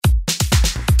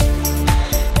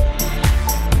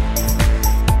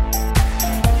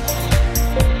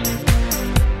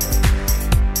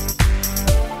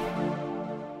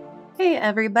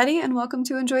everybody, and welcome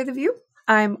to Enjoy the View.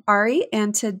 I'm Ari,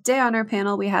 and today on our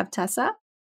panel we have Tessa.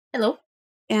 Hello.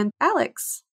 And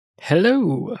Alex.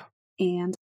 Hello.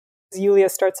 And Yulia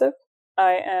Startsev.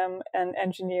 I am an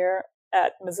engineer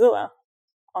at Mozilla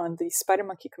on the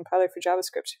SpiderMonkey compiler for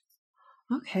JavaScript.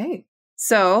 Okay.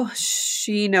 So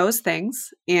she knows things,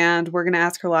 and we're going to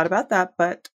ask her a lot about that.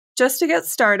 But just to get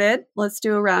started, let's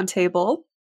do a roundtable.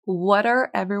 What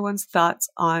are everyone's thoughts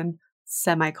on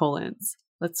semicolons?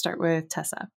 Let's start with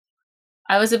Tessa.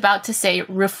 I was about to say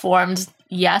reformed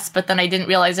yes, but then I didn't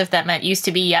realize if that meant used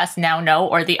to be yes, now no,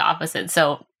 or the opposite.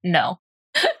 So no.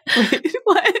 Wait,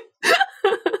 what?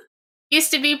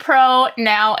 Used to be pro,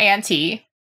 now anti.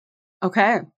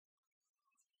 Okay.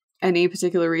 Any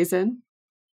particular reason?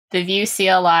 The Vue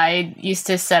CLI used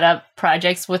to set up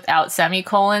projects without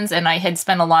semicolons, and I had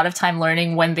spent a lot of time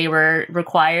learning when they were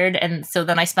required. And so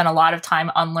then I spent a lot of time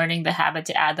unlearning the habit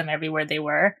to add them everywhere they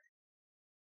were.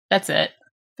 That's it.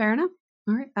 Fair enough.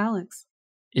 All right, Alex.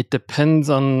 It depends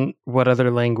on what other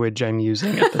language I'm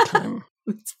using at the time.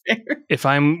 That's fair. If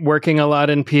I'm working a lot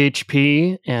in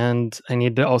PHP and I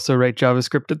need to also write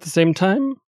JavaScript at the same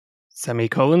time,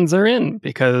 semicolons are in,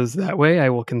 because that way I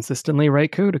will consistently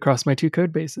write code across my two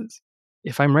code bases.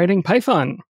 If I'm writing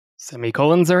Python,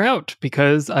 semicolons are out,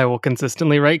 because I will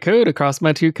consistently write code across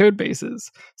my two code bases.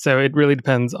 So it really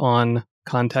depends on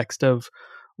context of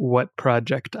what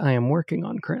project I am working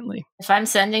on currently. If I'm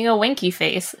sending a winky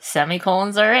face,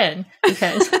 semicolons are in.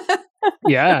 Because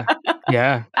Yeah.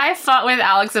 I fought with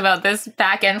Alex about this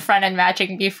back-end, front-end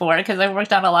matching before, because I've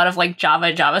worked on a lot of like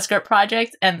JavaScript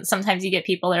projects, and sometimes you get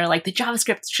people that are like, the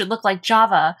JavaScript should look like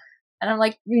Java. And I'm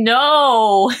like,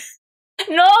 no!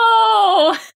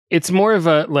 No! It's more of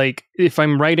a, like, if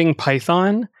I'm writing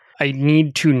Python, I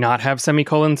need to not have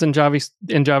semicolons in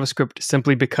JavaScript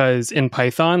simply because in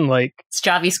Python, like... It's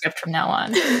JavaScript from now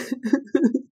on.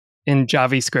 In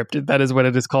JavaScript, that is what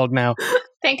it is called now.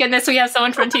 Thank goodness we have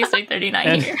someone from TSA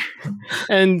 39 here.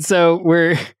 And so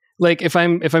we're, like, if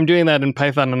I'm doing that in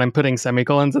Python and I'm putting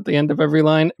semicolons at the end of every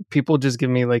line, people just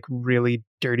give me, like, really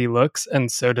dirty looks,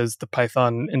 and so does the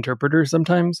Python interpreter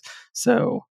sometimes.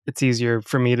 So... it's easier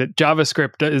for me to...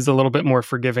 JavaScript is a little bit more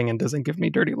forgiving and doesn't give me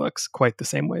dirty looks quite the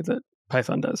same way that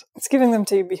Python does. It's giving them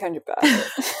to you behind your back.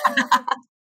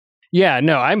 Yeah,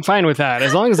 no, I'm fine with that.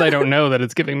 As long as I don't know that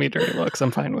it's giving me dirty looks,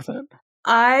 I'm fine with it.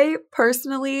 I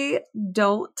personally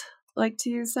don't like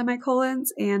to use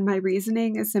semicolons, and my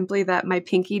reasoning is simply that my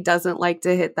pinky doesn't like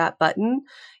to hit that button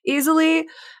easily,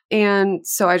 and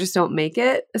so I just don't make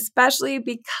it, especially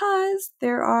because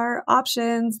there are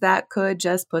options that could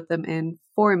just put them in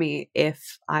for me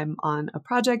if I'm on a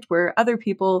project where other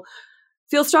people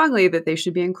feel strongly that they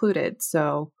should be included.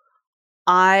 So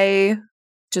I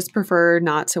just prefer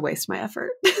not to waste my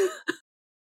effort.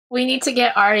 We need to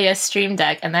get Ari a Stream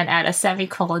Deck and then add a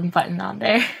semicolon button on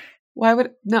there. Why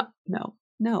would...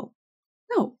 No.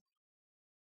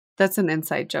 That's an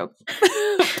inside joke,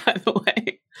 by the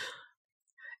way.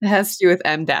 It has to do with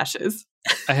M dashes.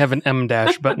 I have an M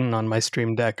dash button on my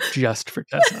Stream Deck just for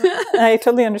Tessa. I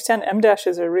totally understand. M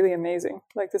dashes are really amazing.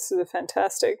 Like, this is a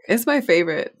fantastic... It's my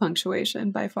favorite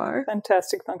punctuation by far.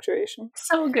 fantastic punctuation.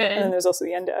 So good. And then there's also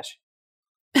the N dash.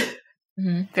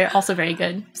 Also very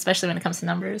good, especially when it comes to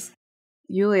numbers.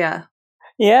 Yulia.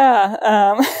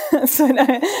 Yeah. So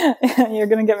you're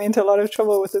going to get me into a lot of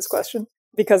trouble with this question,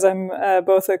 because I'm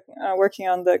both working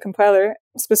on the compiler,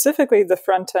 specifically the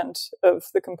front end of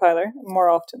the compiler, more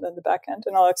often than the back end.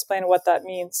 And I'll explain what that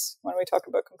means when we talk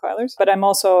about compilers. But I'm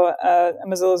also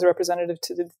Mozilla's representative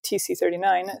to the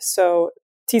TC39. So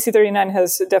TC39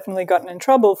 has definitely gotten in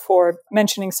trouble for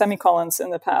mentioning semicolons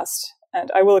in the past. And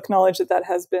I will acknowledge that that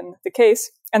has been the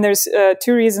case. And there's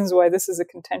two reasons why this is a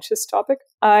contentious topic.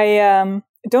 I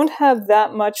don't have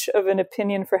that much of an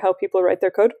opinion for how people write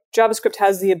their code. JavaScript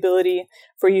has the ability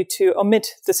for you to omit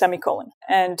the semicolon.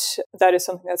 And that is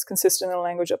something that's consistent in the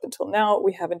language up until now.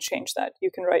 We haven't changed that.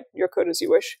 You can write your code as you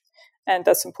wish. And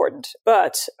that's important.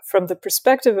 But from the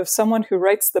perspective of someone who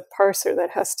writes the parser that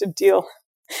has to deal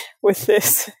with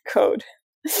this code,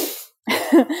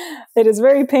 it is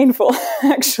very painful,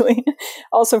 actually,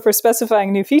 also for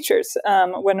specifying new features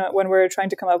when we're trying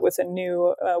to come up with a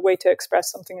new way to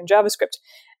express something in JavaScript.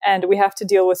 And we have to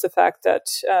deal with the fact that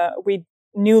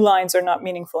new lines are not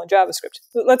meaningful in JavaScript.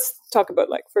 Let's talk about,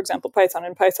 like, for example, Python.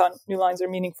 In Python, new lines are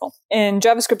meaningful. In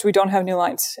JavaScript, we don't have new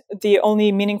lines. The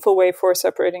only meaningful way for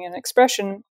separating an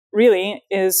expression really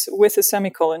is with a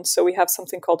semicolon. So we have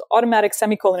something called automatic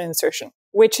semicolon insertion,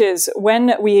 which is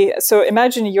so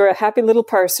imagine you're a happy little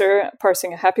parser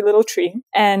parsing a happy little tree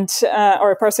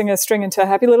or parsing a string into a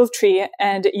happy little tree,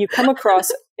 and you come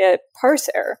across a parse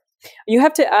error. You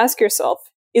have to ask yourself,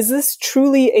 is this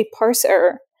truly a parse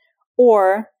error?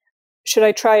 Or should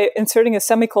I try inserting a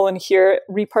semicolon here,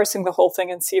 reparsing the whole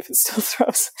thing and see if it still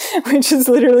throws, which is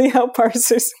literally how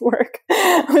parsers work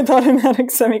with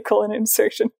automatic semicolon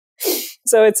insertion.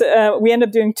 So it's we end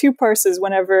up doing 2 parses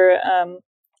whenever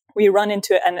we run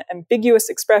into an ambiguous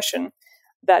expression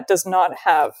that does not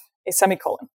have a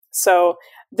semicolon. So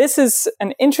this is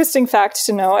an interesting fact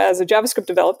to know as a JavaScript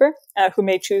developer who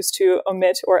may choose to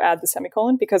omit or add the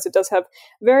semicolon, because it does have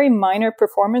very minor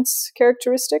performance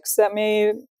characteristics that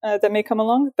may come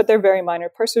along, but they're very minor.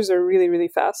 Parsers are really, really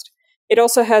fast. It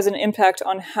also has an impact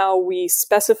on how we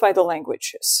specify the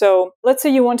language. So let's say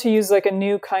you want to use like a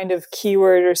new kind of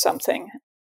keyword or something,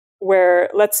 where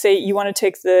let's say you want to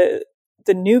take the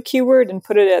new keyword and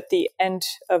put it at the end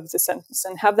of the sentence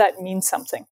and have that mean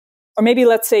something. Or maybe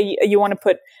let's say you want to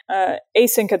put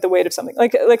async at the weight of something,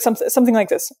 like something like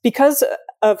this. Because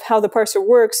of how the parser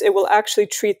works, it will actually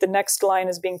treat the next line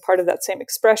as being part of that same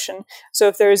expression. So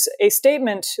if there's a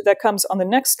statement that comes on the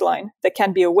next line that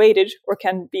can be awaited or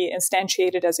can be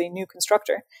instantiated as a new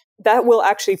constructor, that will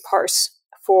actually parse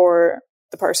for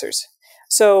the parsers.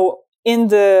 So in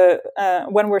the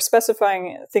when we're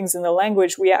specifying things in the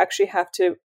language, we actually have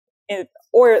to,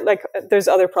 or like there's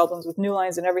other problems with new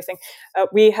lines and everything.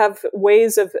 We have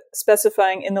ways of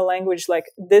specifying in the language, like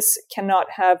this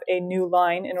cannot have a new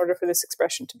line in order for this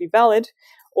expression to be valid,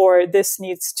 or this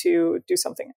needs to do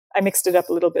something. I mixed it up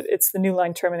a little bit. It's the new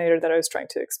line terminator that I was trying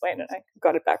to explain, and I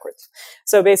got it backwards.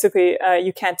 So basically,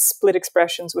 you can't split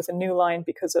expressions with a new line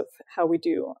because of how we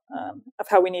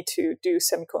need to do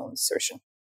semicolon insertion,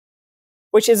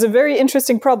 which is a very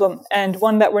interesting problem and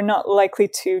one that we're not likely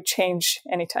to change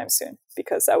anytime soon,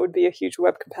 because that would be a huge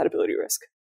web compatibility risk.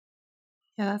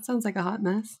 Yeah, that sounds like a hot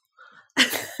mess.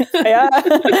 Yeah,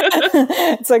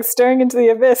 it's like staring into the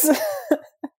abyss.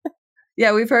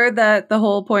 Yeah, we've heard that the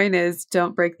whole point is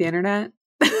don't break the internet.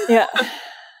 Yeah.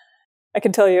 I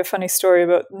can tell you a funny story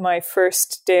about my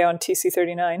first day on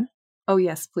TC39. Oh,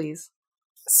 yes, please.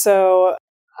 So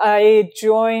I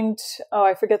joined,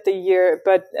 I forget the year,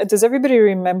 but does everybody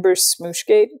remember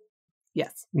Smooshgate?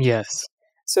 Yes. Yes.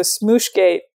 So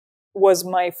Smooshgate was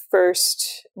my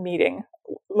first meeting,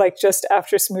 like just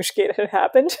after Smooshgate had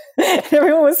happened.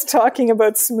 Everyone was talking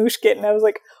about Smooshgate, and I was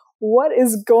like, what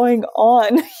is going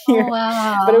on here? Oh,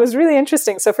 wow. But it was really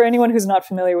interesting. So for anyone who's not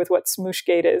familiar with what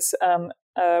Smooshgate is,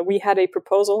 we had a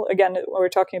proposal. Again, we're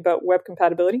talking about web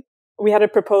compatibility. We had a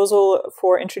proposal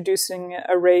for introducing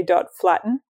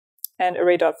array.flatten and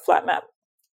array.flatmap.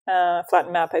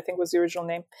 FlattenMap, I think, was the original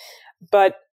name.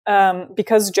 But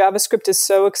because JavaScript is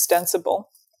so extensible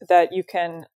that you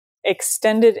can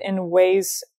extend it in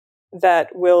ways that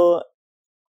will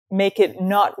make it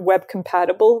not web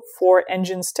compatible for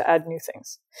engines to add new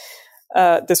things.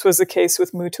 This was the case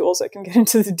with MooTools. I can get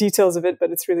into the details of it,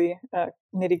 but it's really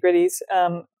nitty-gritties.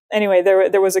 Anyway,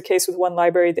 there was a case with one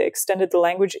library. They extended the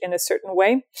language in a certain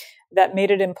way that made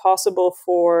it impossible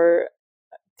for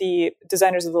the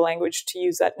designers of the language to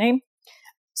use that name.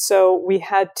 So we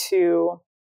had to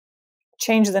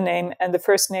change the name, and the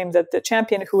first name that the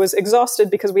champion, who was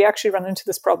exhausted, because we actually run into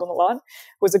this problem a lot,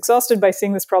 was exhausted by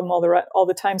seeing this problem all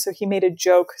the time. So he made a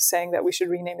joke saying that we should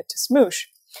rename it to Smoosh.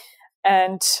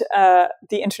 And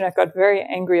the internet got very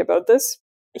angry about this.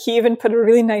 He even put a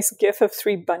really nice gif of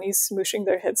 3 bunnies smooshing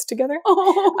their heads together.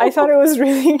 Oh. I thought it was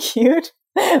really cute,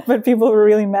 but people were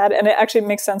really mad. And it actually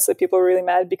makes sense that people were really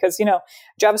mad because,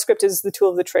 JavaScript is the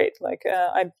tool of the trade. Like,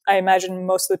 I imagine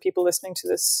most of the people listening to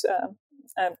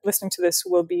this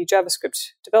will be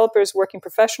JavaScript developers working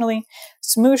professionally.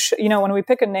 Smoosh, when we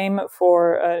pick a name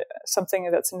for something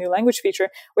that's a new language feature,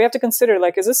 we have to consider,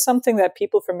 like, is this something that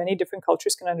people from many different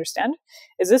cultures can understand?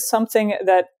 Is this something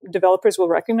that developers will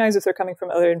recognize if they're coming from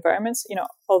other environments?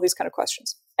 All these kind of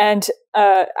questions. And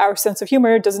our sense of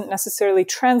humor doesn't necessarily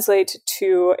translate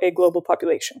to a global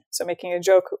population. So making a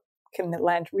joke can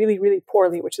land really, really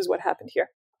poorly, which is what happened here.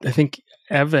 I think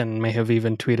Evan may have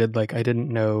even tweeted, like, I didn't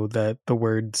know that the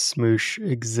word smoosh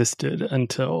existed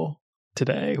until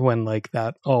today when, like,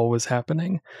 that all was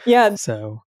happening. Yeah.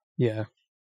 So, yeah.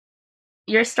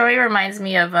 Your story reminds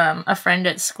me of a friend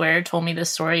at Square told me the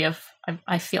story of,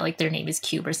 I feel like their name is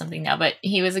Cube or something now, but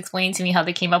he was explaining to me how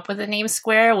they came up with the name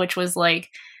Square, which was like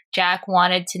Jack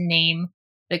wanted to name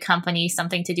the company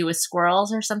something to do with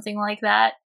squirrels or something like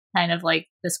that. Kind of like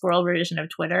the squirrel version of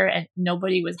Twitter, and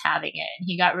nobody was having it. And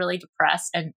he got really depressed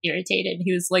and irritated. And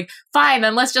he was like, fine,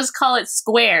 then let's just call it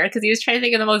Square, because he was trying to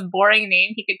think of the most boring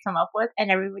name he could come up with. And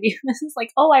everybody was like,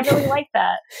 oh, I really like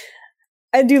that.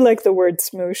 I do like the word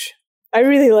smoosh. I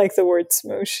really like the word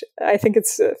smoosh. I think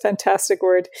it's a fantastic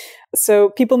word. So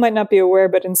people might not be aware,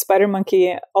 but in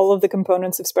SpiderMonkey, all of the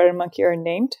components of SpiderMonkey are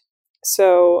named.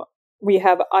 So we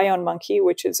have IonMonkey,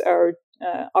 which is our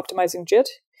optimizing JIT.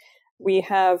 We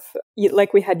have,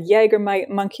 like we had Jaeger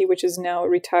Monkey, which is now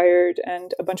retired,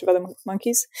 and a bunch of other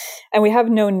monkeys. And we have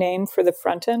no name for the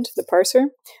front end, the parser.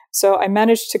 So I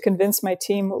managed to convince my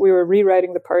team, we were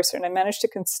rewriting the parser, and I managed to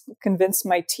convince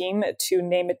my team to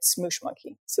name it Smoosh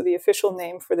Monkey. So the official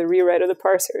name for the rewrite of the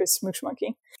parser is Smoosh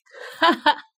Monkey.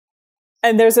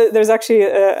 And there's actually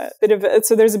a bit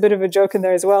of a joke in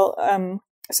there as well.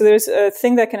 So there's a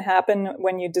thing that can happen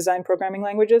when you design programming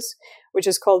languages, which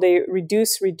is called a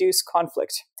reduce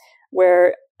conflict,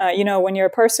 where, when you're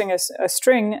parsing a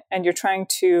string and you're trying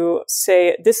to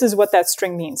say, this is what that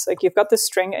string means. Like you've got this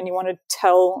string and you want to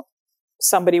tell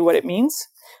somebody what it means.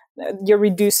 You're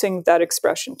reducing that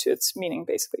expression to its meaning,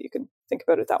 basically. You can think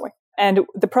about it that way. And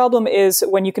the problem is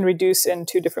when you can reduce in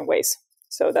two different ways.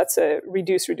 So that's a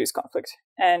reduce conflict.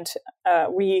 And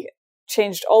we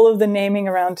changed all of the naming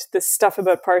around this stuff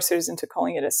about parsers into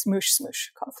calling it a smoosh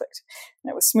conflict.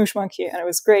 And it was Smoosh Monkey, and it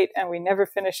was great, and we never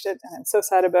finished it, and I'm so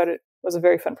sad about it. It was a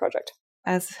very fun project.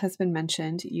 As has been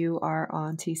mentioned, you are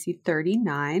on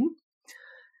TC39,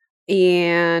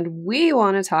 and we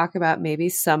want to talk about maybe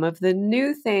some of the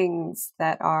new things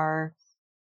that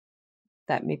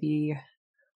maybe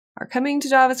are coming to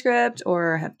JavaScript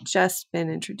or have just been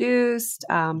introduced.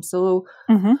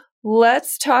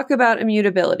 Let's talk about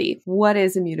immutability. What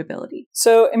is immutability?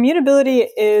 So immutability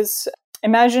is,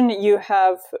 imagine you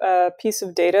have a piece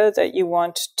of data that you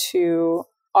want to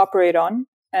operate on.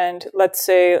 And let's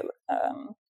say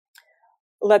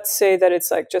that it's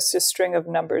like just a string of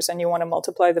numbers and you want to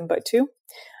multiply them by 2.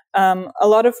 A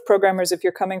lot of programmers, if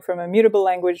you're coming from a mutable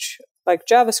language like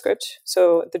JavaScript,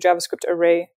 so the JavaScript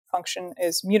array function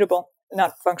is mutable,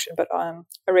 not function, but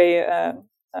array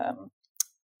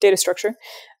data structure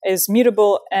is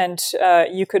mutable, and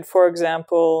you could, for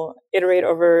example, iterate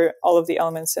over all of the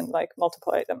elements and like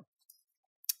multiply them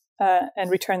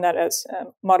and return that as a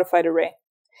modified array.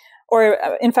 Or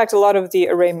in fact, a lot of the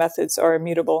array methods are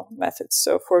mutable methods.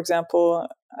 So for example,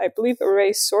 I believe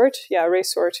array sort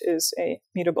is a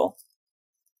mutable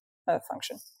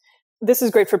function. This is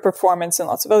great for performance and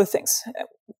lots of other things.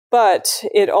 But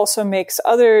it also makes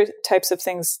other types of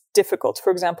things difficult.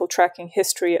 For example, tracking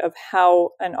history of how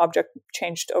an object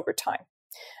changed over time.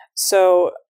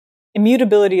 So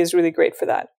immutability is really great for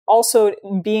that. Also,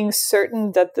 being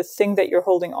certain that the thing that you're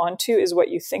holding on to is what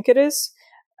you think it is.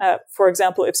 For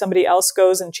example, if somebody else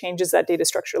goes and changes that data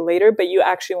structure later, but you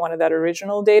actually wanted that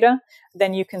original data,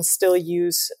 then you can still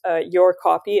use your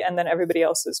copy, and then everybody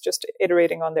else is just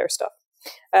iterating on their stuff.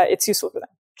 It's useful for them.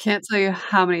 Can't tell you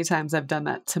how many times I've done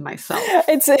that to myself.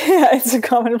 It's a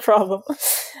common problem.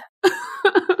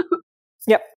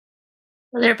 Yep.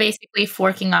 They're basically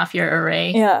forking off your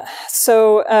array. Yeah.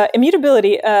 So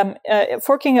immutability,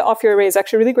 forking off your array is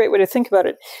actually a really great way to think about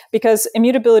it, because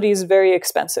immutability is very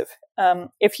expensive.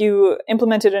 If you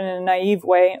implement it in a naive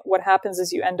way, what happens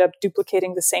is you end up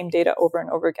duplicating the same data over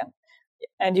and over again.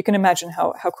 And you can imagine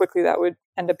how quickly that would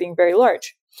end up being very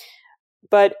large.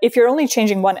 But if you're only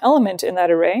changing one element in that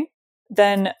array,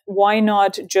 then why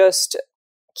not just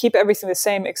keep everything the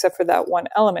same except for that one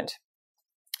element?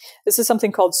 This is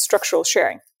something called structural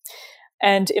sharing.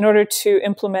 And in order to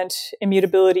implement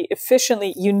immutability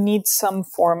efficiently, you need some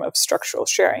form of structural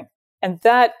sharing. And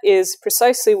that is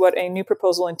precisely what a new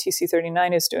proposal in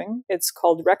TC39 is doing. It's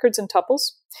called records and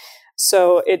tuples.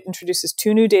 So it introduces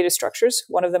 2 new data structures.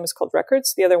 One of them is called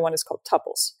records. The other one is called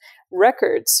tuples.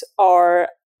 Records are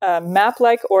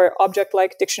map-like or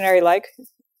object-like, dictionary-like,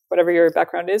 whatever your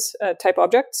background is, type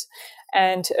objects.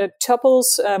 And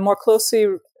tuples more closely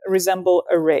resemble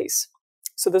arrays.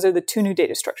 So those are the 2 new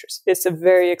data structures. It's a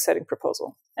very exciting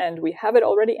proposal. And we have it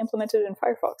already implemented in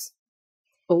Firefox.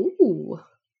 Oh.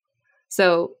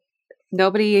 So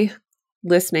nobody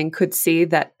listening could see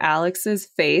that Alex's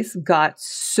face got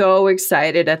so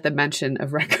excited at the mention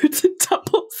of records and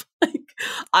tuples. Like,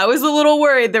 I was a little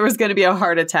worried there was going to be a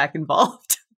heart attack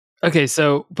involved. Okay,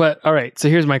 all right. So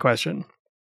here's my question.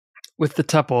 With the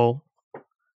tuple,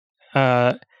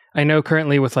 I know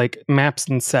currently with like maps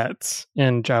and sets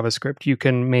in JavaScript, you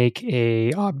can make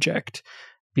a object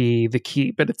be the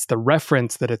key, but it's the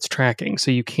reference that it's tracking.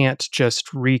 So you can't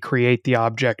just recreate the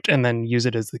object and then use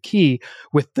it as the key.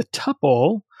 With the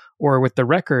tuple or with the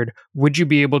record, would you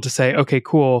be able to say, okay,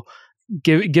 cool,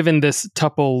 given this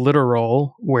tuple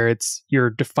literal where you're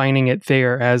defining it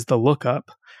there as the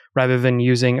lookup, rather than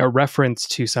using a reference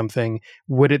to something,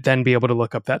 would it then be able to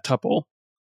look up that tuple?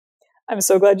 I'm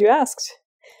so glad you asked.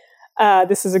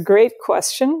 This is a great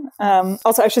question.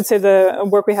 Also, I should say the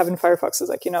work we have in Firefox is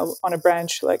like, on a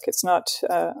branch, like it's not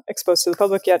exposed to the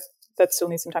public yet. That still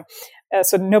needs some time.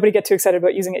 So nobody get too excited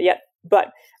about using it yet.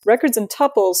 But records and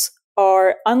tuples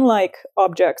are, unlike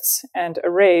objects and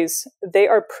arrays, they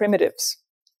are primitives.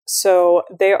 So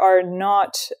they are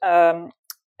not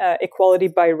equality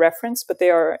by reference, but they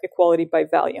are equality by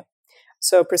value.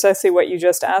 So precisely what you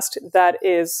just asked, that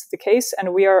is the case.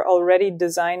 And we are already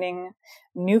designing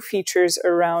new features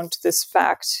around this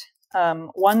fact.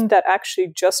 One that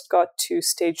actually just got to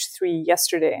stage 3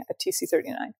 yesterday at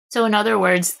TC39. So in other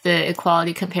words, the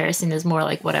equality comparison is more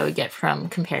like what I would get from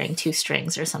comparing two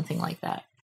strings or something like that.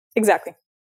 Exactly.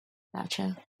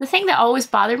 Gotcha. The thing that always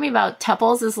bothered me about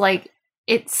tuples is like,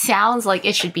 it sounds like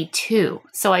it should be 2.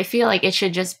 So I feel like it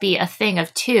should just be a thing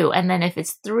of 2. And then if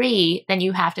it's 3, then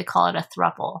you have to call it a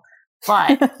thruple.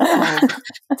 But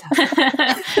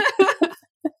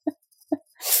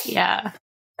yeah.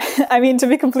 I mean, to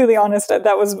be completely honest,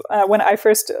 that was when I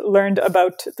first learned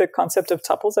about the concept of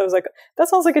tuples. I was like, that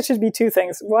sounds like it should be 2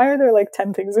 things. Why are there like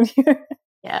 10 things in here?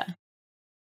 Yeah.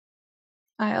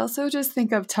 I also just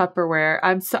think of Tupperware.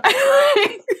 I'm sorry.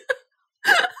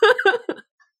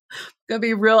 Gonna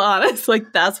be real honest,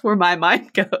 like that's where my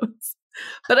mind goes.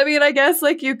 But I mean, I guess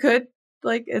like you could,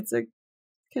 like it's a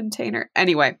container.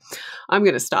 Anyway, I'm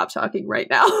gonna stop talking right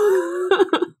now.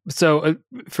 So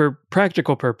for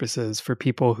practical purposes, for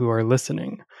people who are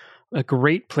listening, a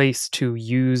great place to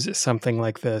use something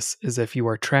like this is if you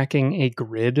are tracking a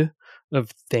grid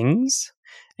of things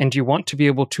and you want to be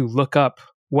able to look up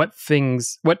what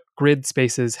grid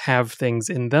spaces have things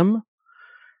in them.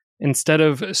 Instead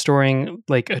of storing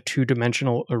like a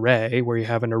 2-dimensional array where you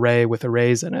have an array with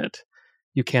arrays in it,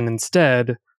 you can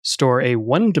instead store a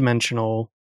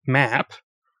 1-dimensional map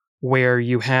where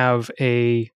you have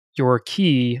your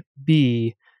key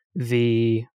be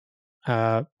the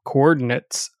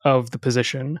coordinates of the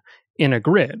position in a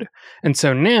grid. And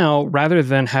so now, rather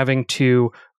than having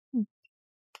to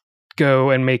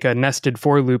go and make a nested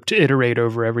for loop to iterate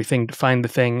over everything to find the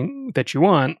thing that you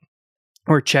want,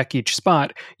 or check each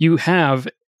spot, you have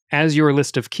as your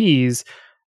list of keys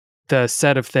the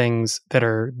set of things that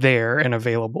are there and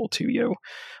available to you.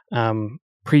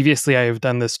 Previously, I have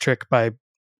done this trick by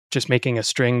just making a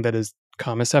string that is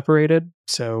comma separated.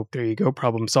 So there you go,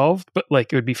 problem solved. But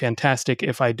like it would be fantastic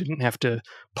if I didn't have to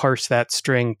parse that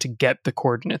string to get the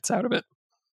coordinates out of it.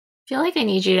 I feel like I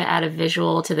need you to add a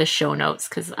visual to the show notes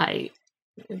because I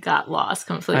got lost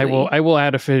completely. I will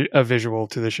add a visual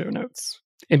to the show notes.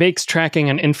 It makes tracking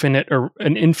an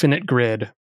infinite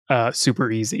grid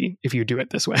super easy if you do it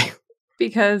this way.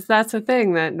 Because that's a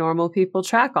thing that normal people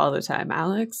track all the time,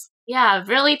 Alex. Yeah,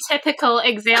 really typical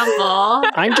example.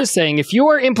 I'm just saying, if you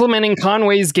are implementing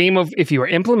Conway's game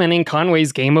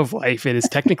of life, it is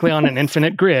technically on an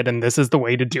infinite grid, and this is the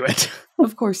way to do it.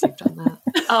 Of course you've done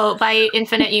that. Oh, by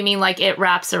infinite, you mean like it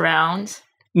wraps around?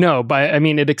 No,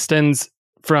 it extends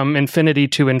from infinity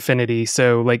to infinity.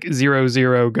 So like 0,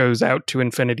 0 goes out to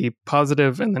infinity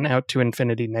positive and then out to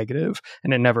infinity negative,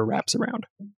 and it never wraps around.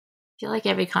 I feel like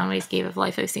every Conway's game of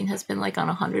life I've seen has been like on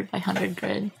 100 by 100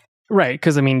 grid. Right,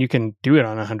 because you can do it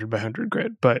on 100 by 100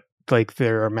 grid, but like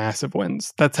there are massive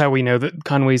ones. That's how we know that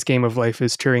Conway's game of life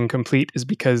is Turing complete, is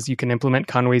because you can implement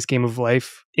Conway's game of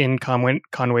life in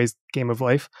Conway's game of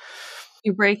life.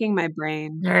 You're breaking my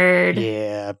brain. Nerd.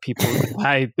 Yeah, people.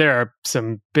 There are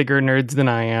some bigger nerds than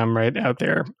I am right out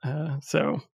there.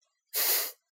 So,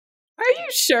 are you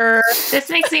sure? This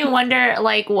makes me wonder,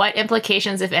 like, what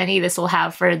implications, if any, this will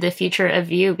have for the future of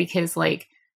Vue, because, like,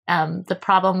 the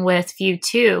problem with Vue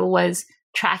 2 was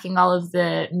tracking all of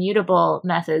the mutable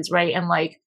methods, right, and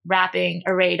like wrapping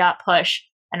array.push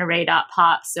and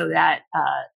array.pop so that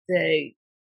the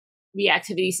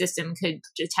reactivity system could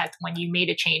detect when you made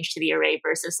a change to the array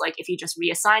versus like if you just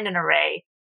reassigned an array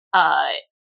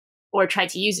or tried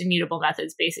to use immutable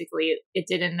methods, basically it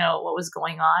didn't know what was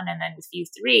going on. And then with Vue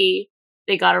 3,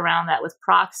 they got around that with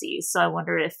proxies. So I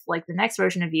wonder if like the next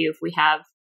version of Vue, if we have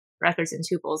records and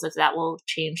tuples, if that will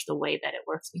change the way that it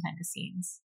works behind the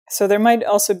scenes. So there might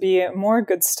also be more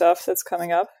good stuff that's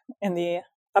coming up in the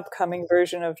upcoming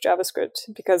version of JavaScript,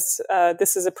 because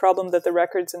this is a problem that the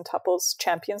records and tuples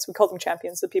champions, we call them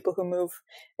champions, the people who move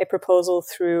a proposal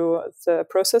through the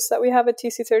process that we have at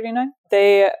TC39.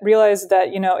 They realized that,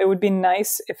 it would be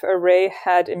nice if array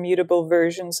had immutable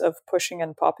versions of pushing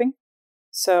and popping.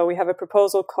 So we have a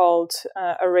proposal called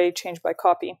array change by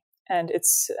copy, and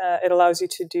it allows you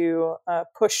to do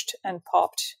pushed and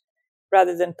popped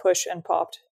rather than push and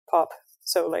pop.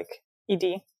 So like ed,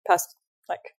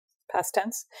 past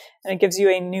tense, and it gives you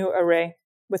a new array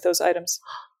with those items.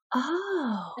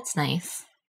 Oh, that's nice.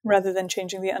 rather than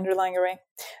changing the underlying array.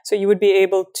 So you would be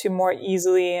able to more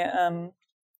easily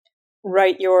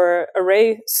write your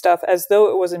array stuff as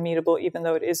though it was immutable, even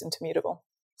though it isn't immutable.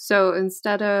 So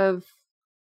instead of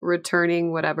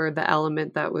returning whatever the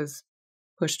element that was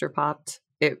pushed or popped,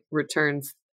 it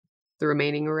returns the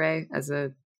remaining array as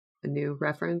a new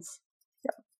reference.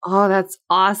 Yeah. Oh, that's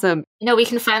awesome. No, we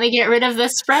can finally get rid of the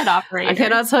spread operator. I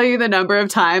cannot tell you the number of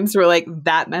times where like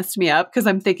that messed me up because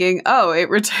I'm thinking, oh, it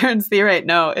returns the array.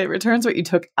 No, it returns what you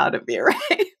took out of the array.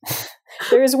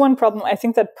 There is one problem. I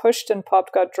think that pushed and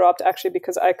popped got dropped actually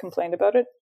because I complained about it.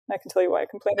 I can tell you why I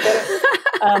complained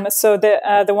about it. So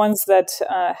the ones that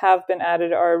have been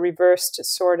added are reversed,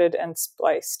 sorted, and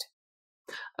spliced.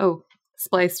 Oh,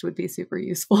 spliced would be super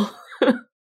useful.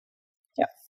 Yeah.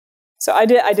 So I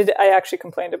actually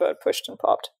complained about pushed and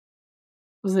popped.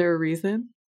 Was there a reason?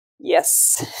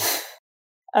 Yes.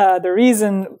 The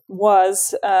reason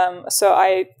was,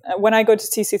 when I go to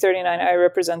TC39, I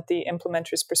represent the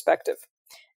implementer's perspective.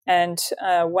 And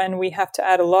when we have to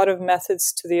add a lot of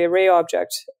methods to the array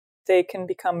object, they can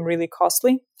become really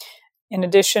costly. In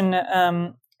addition,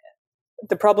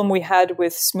 the problem we had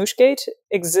with Smooshgate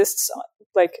exists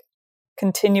like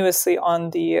continuously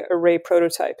on the array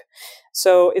prototype.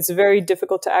 So it's very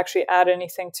difficult to actually add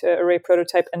anything to array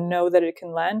prototype and know that it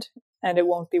can land, and it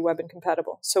won't be web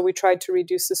incompatible. So we tried to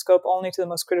reduce the scope only to the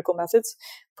most critical methods.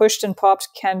 Pushed and popped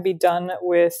can be done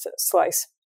with slice,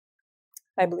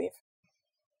 I believe.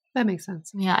 That makes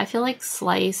sense. Yeah, I feel like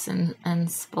slice and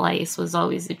splice was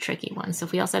always the tricky one. So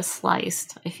if we also have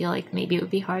sliced, I feel like maybe it would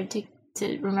be hard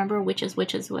to remember which is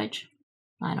which.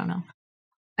 I don't know.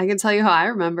 I can tell you how I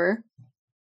remember.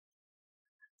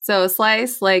 So a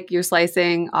slice, like you're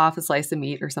slicing off a slice of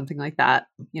meat or something like that,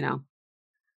 you know.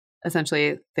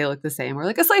 Essentially, they look the same. Or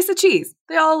like a slice of cheese.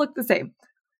 They all look the same.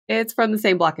 It's from the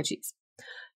same block of cheese.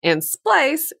 And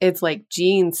splice, it's like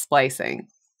gene splicing.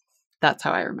 That's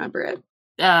how I remember it.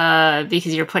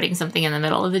 Because you're putting something in the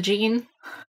middle of the gene?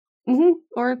 Mm-hmm.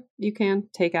 Or you can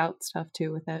take out stuff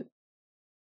too with it.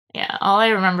 Yeah, all I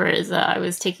remember is I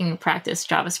was taking a practice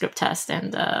JavaScript test,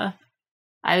 and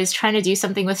I was trying to do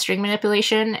something with string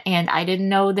manipulation, and I didn't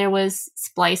know there was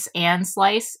splice and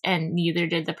slice, and neither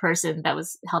did the person that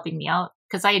was helping me out,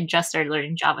 because I had just started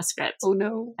learning JavaScript. Oh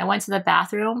no. I went to the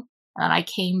bathroom, and I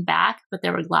came back, but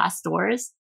there were glass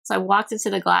doors. So I walked into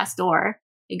the glass door,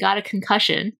 I got a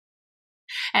concussion,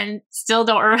 and still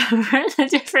don't remember the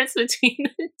difference between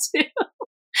the two.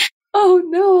 Oh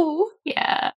no.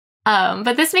 Yeah.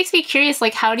 But this makes me curious,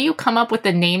 like, how do you come up with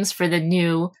the names for the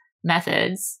new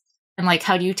methods? And, like,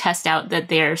 how do you test out that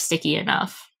they're sticky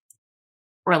enough?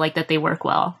 Or, like, that they work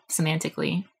well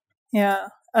semantically? Yeah,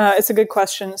 it's a good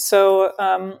question.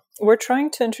 So we're trying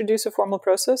to introduce a formal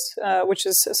process, which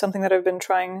is something that I've been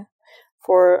trying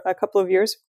for a couple of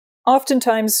years.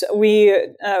 Oftentimes,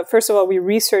 first of all, we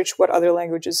research what other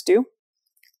languages do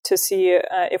to see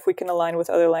if we can align with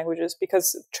other languages,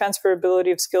 because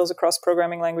transferability of skills across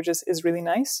programming languages is really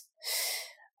nice.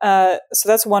 So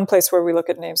that's one place where we look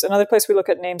at names. Another place we look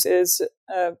at names is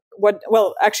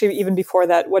actually, even before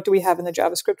that, what do we have in the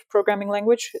JavaScript programming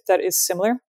language that is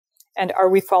similar? And are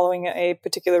we following a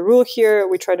particular rule here?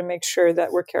 We try to make sure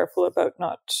that we're careful about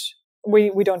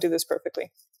we don't do this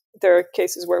perfectly. There are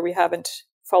cases where we haven't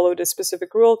followed a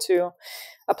specific rule to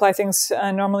apply things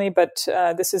normally, but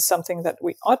this is something that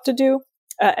we ought to do,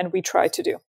 and we try to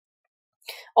do.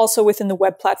 Also, within the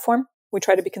web platform, we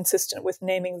try to be consistent with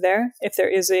naming there. If there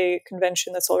is a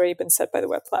convention that's already been set by the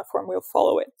web platform, we'll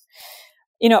follow it.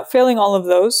 Failing all of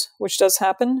those, which does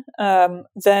happen,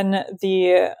 then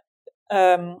the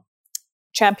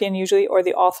champion usually, or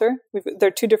the author, there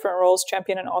are two different roles,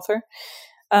 champion and author.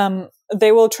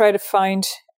 They will try to find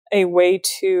a way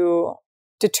to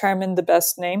determine the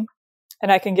best name.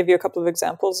 And I can give you a couple of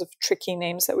examples of tricky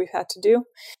names that we've had to do.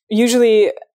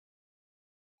 Usually,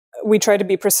 we try to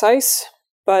be precise,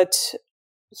 but,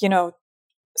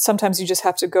 sometimes you just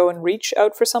have to go and reach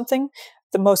out for something.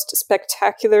 The most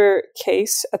spectacular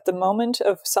case at the moment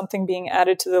of something being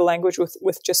added to the language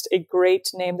with just a great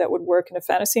name that would work in a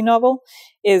fantasy novel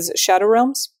is Shadow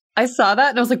Realms. I saw that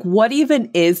and I was like, what even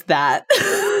is that?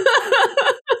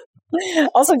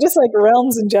 Also, just like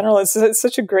realms in general, it's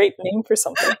such a great name for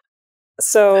something.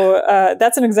 So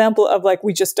that's an example of like,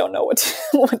 we just don't know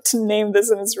what to name this,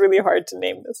 and it's really hard to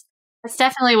name this. That's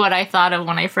definitely what I thought of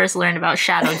when I first learned about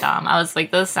Shadow Dom. I was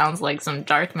like, this sounds like some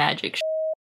dark magic shit.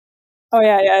 Oh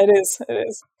yeah, it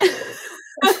is.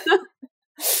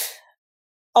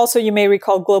 Also, you may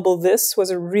recall Global This was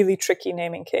a really tricky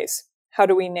naming case. How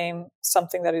do we name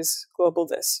something that is Global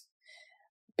This?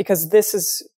 Because this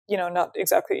is, not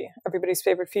exactly everybody's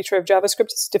favorite feature of JavaScript.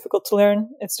 It's difficult to learn.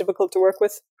 It's difficult to work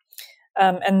with.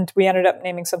 And we ended up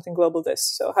naming something Global This.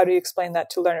 So how do you explain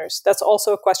that to learners? That's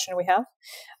also a question we have.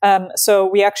 So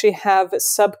we actually have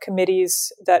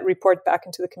subcommittees that report back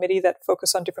into the committee that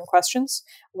focus on different questions.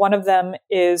 One of them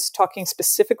is talking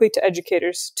specifically to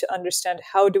educators to understand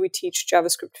how do we teach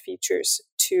JavaScript features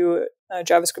to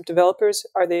JavaScript developers.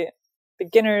 Are they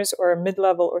beginners or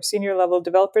mid-level or senior level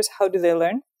developers? How do they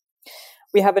learn?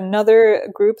 We have another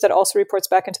group that also reports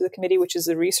back into the committee, which is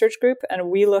the research group. And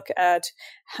we look at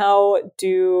how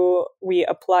do we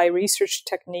apply research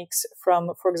techniques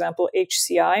from, for example,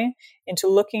 HCI into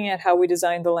looking at how we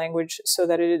design the language so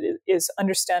that it is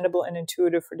understandable and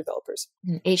intuitive for developers.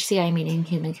 HCI meaning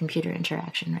human-computer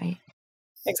interaction, right?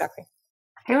 Exactly.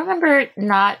 I remember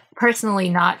not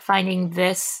finding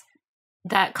this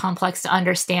that complex to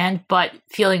understand, but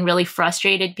feeling really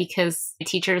frustrated because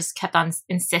teachers kept on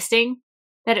insisting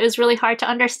that it was really hard to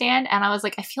understand. And I was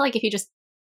like, I feel like if you just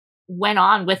went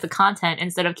on with the content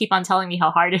instead of keep on telling me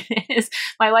how hard it is,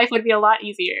 my life would be a lot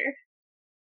easier.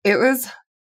 It was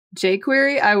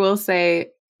jQuery. I will say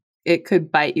it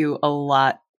could bite you a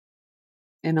lot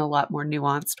in a lot more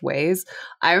nuanced ways.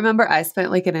 I remember I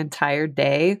spent like an entire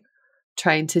day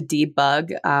trying to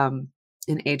debug an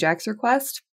AJAX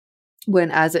request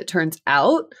when, as it turns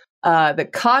out, the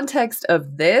context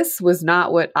of this was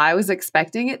not what I was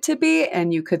expecting it to be,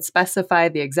 and you could specify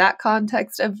the exact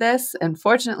context of this. And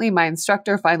fortunately, my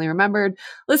instructor finally remembered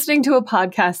listening to a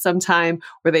podcast sometime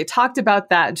where they talked about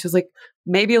that, and she was like,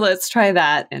 maybe let's try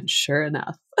that. And sure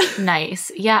enough.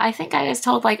 Nice. Yeah, I think I was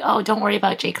told like, oh, don't worry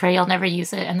about jQuery, I'll never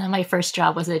use it. And then my first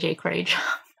job was a jQuery job.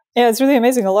 Yeah, it's really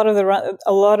amazing. A lot of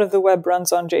the web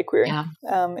runs on jQuery. Yeah.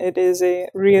 It is a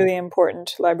really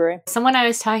important library. Someone I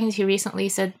was talking to recently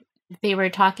said they were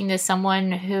talking to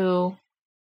someone who,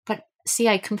 but see,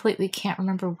 I completely can't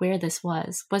remember where this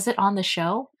was. Was it on the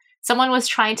show? Someone was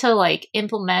trying to like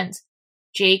implement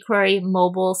jQuery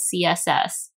mobile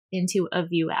CSS into a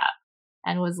Vue app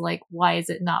and was like, why is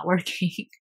it not working?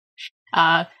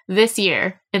 This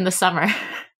year in the summer.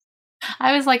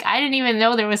 I was like, I didn't even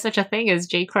know there was such a thing as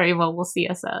jQuery mobile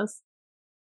CSS.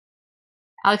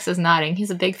 Alex is nodding.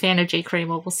 He's a big fan of jQuery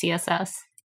mobile CSS.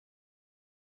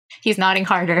 He's nodding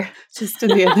harder. Just in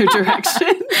the other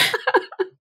direction.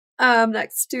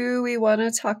 Next, do we want to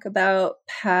talk about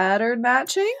pattern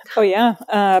matching? Oh, yeah.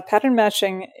 Pattern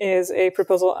matching is a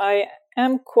proposal I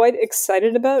am quite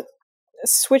excited about.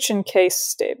 Switch and case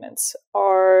statements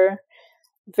are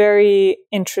very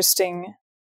interesting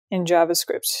in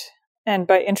JavaScript. And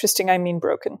by interesting, I mean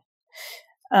broken.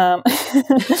 For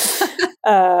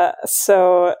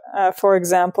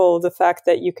example, the fact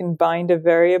that you can bind a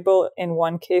variable in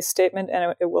one case statement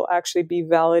and it will actually be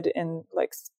valid in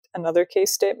like another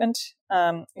case statement,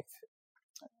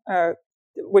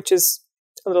 which is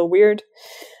a little weird.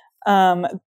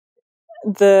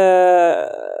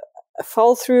 The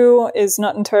fall through is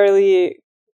not entirely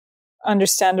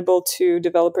understandable to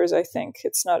developers. I think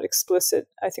it's not explicit.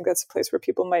 I think that's a place where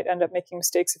people might end up making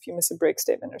mistakes if you miss a break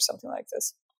statement or something like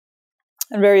this,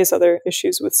 and various other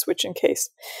issues with switch and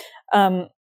case.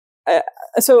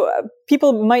 So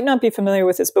people might not be familiar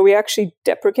with this, but we actually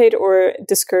deprecate or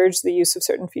discourage the use of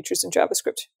certain features in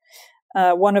JavaScript.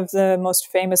 One of the most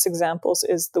famous examples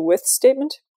is the with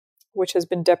statement, which has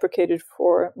been deprecated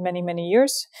for many, many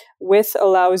years. With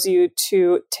allows you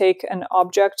to take an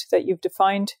object that you've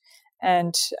defined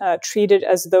and treat it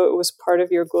as though it was part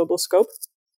of your global scope,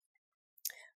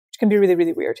 which can be really,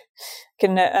 really weird.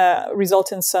 Can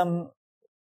result in some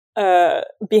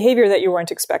behavior that you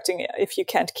weren't expecting if you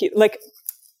can't keep, like,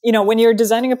 you know, when you're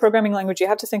designing a programming language, you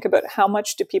have to think about how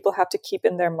much do people have to keep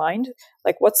in their mind?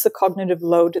 Like, what's the cognitive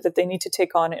load that they need to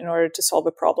take on in order to solve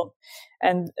a problem?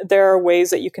 And there are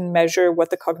ways that you can measure what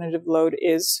the cognitive load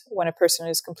is when a person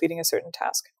is completing a certain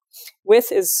task.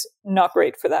 With is not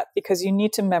great for that because you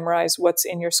need to memorize what's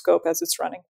in your scope as it's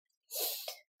running.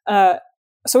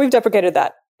 So we've deprecated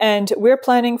that. And we're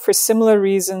planning for similar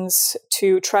reasons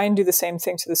to try and do the same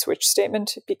thing to the switch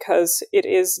statement because it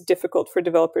is difficult for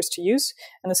developers to use.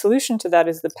 And the solution to that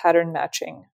is the pattern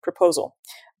matching proposal.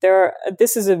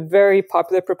 This is a very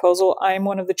popular proposal. I'm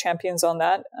one of the champions on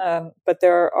that, but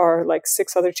there are like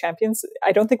 6 other champions.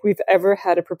 I don't think we've ever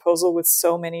had a proposal with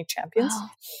so many champions. Wow.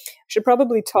 Should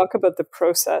probably talk about the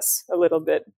process a little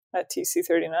bit at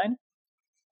TC39.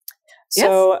 Yes.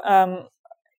 So,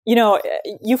 you know,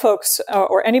 you folks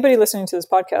or anybody listening to this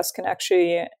podcast can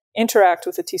actually interact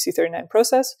with the TC39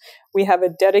 process. We have a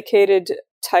dedicated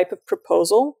type of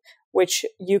proposal which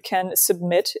you can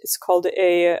submit. It's called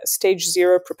a stage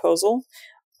 0 proposal.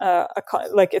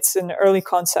 it's an early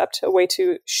concept, a way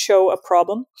to show a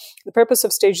problem. The purpose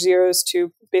of stage 0 is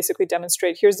to basically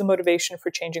demonstrate, here's the motivation for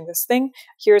changing this thing.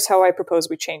 Here's how I propose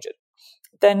we change it.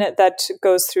 Then that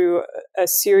goes through a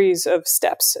series of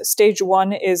steps. Stage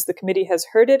 1 is the committee has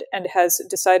heard it and has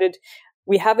decided,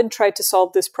 we haven't tried to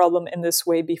solve this problem in this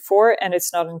way before, and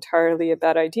it's not entirely a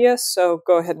bad idea, so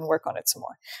go ahead and work on it some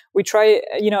more. We try,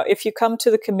 if you come to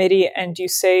the committee and you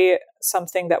say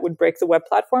something that would break the web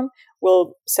platform,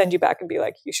 we'll send you back and be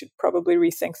like, you should probably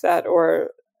rethink that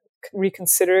or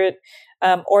reconsider it.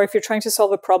 Or if you're trying to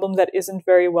solve a problem that isn't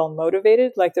very well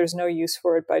motivated, like there's no use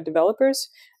for it by developers,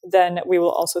 then we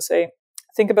will also say,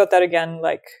 think about that again.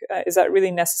 Like, is that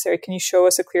really necessary? Can you show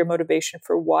us a clear motivation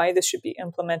for why this should be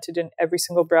implemented in every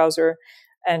single browser,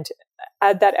 and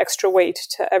add that extra weight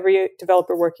to every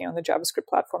developer working on the JavaScript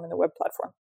platform and the web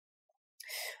platform?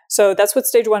 So that's what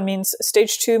stage 1 means.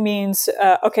 Stage 2 means,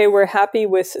 okay, we're happy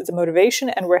with the motivation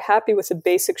and we're happy with the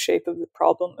basic shape of the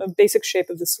problem, basic shape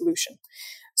of the solution.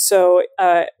 So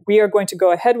we are going to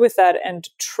go ahead with that and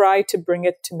try to bring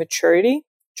it to maturity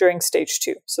during stage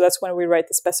 2. So that's when we write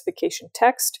the specification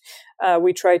text.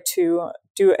 We try to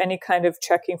do any kind of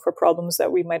checking for problems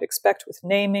that we might expect with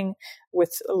naming,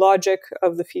 with logic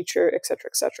of the feature, etc.,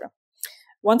 etc.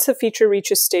 Once a feature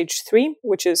reaches stage 3,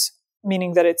 which is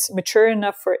meaning that it's mature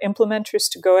enough for implementers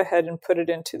to go ahead and put it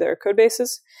into their code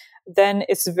bases, then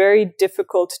it's very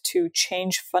difficult to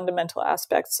change fundamental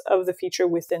aspects of the feature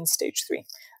within stage 3.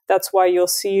 That's why you'll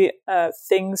see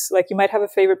things like you might have a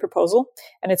favorite proposal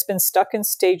and it's been stuck in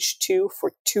stage 2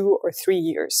 for 2 or 3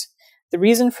 years. The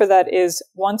reason for that is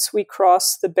once we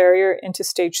cross the barrier into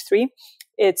stage 3,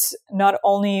 it's not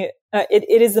only,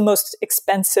 it is the most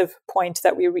expensive point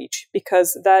that we reach,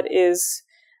 because that is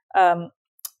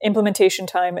implementation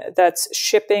time, that's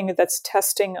shipping, that's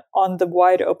testing on the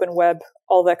wide open web,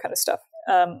 all that kind of stuff.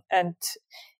 And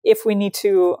if we need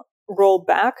to roll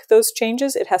back those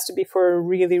changes, it has to be for a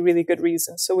really, really good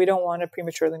reason. So we don't want to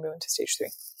prematurely move into stage 3.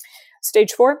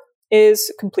 Stage 4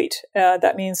 is complete.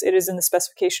 That means it is in the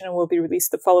specification and will be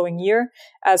released the following year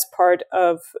as part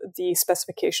of the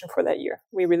specification for that year.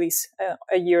 We release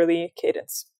a yearly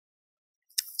cadence.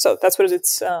 So that's what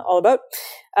it's all about.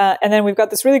 And then we've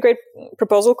got this really great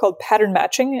proposal called pattern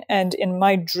matching. And in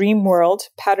my dream world,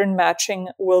 pattern matching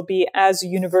will be as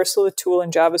universal a tool in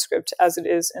JavaScript as it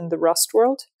is in the Rust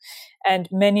world. And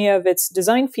many of its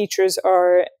design features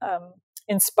are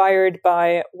inspired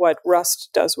by what Rust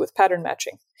does with pattern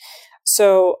matching.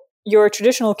 So your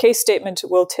traditional case statement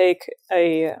will take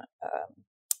a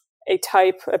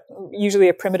type, usually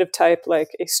a primitive type like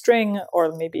a string,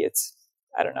 or maybe it's,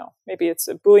 I don't know, maybe it's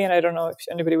a Boolean. I don't know if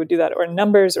anybody would do that, or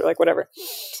numbers, or like whatever.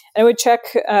 And it would check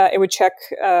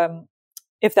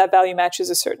if that value matches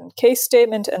a certain case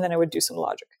statement, and then it would do some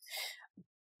logic.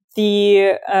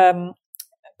 The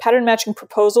pattern matching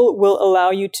proposal will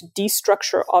allow you to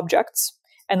destructure objects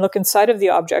and look inside of the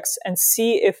objects and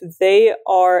see if they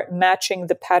are matching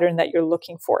the pattern that you're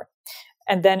looking for.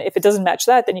 And then if it doesn't match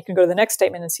that, then you can go to the next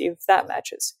statement and see if that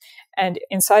matches. And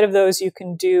inside of those, you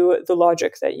can do the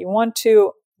logic that you want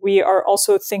to. We are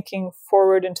also thinking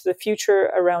forward into the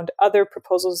future around other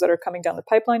proposals that are coming down the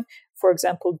pipeline. For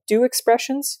example, do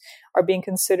expressions are being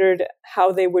considered,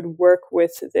 how they would work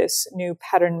with this new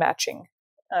pattern matching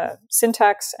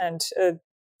syntax and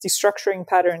destructuring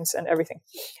patterns and everything.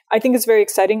 I think it's very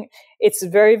exciting. It's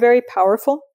very, very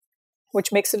powerful,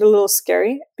 which makes it a little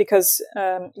scary, because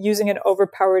using an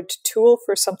overpowered tool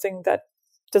for something that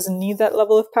doesn't need that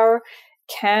level of power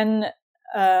can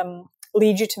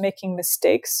lead you to making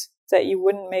mistakes that you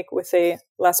wouldn't make with a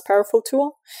less powerful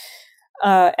tool.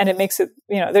 And it makes it,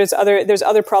 there's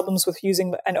other problems with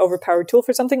using an overpowered tool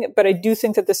for something, but I do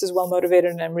think that this is well motivated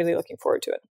and I'm really looking forward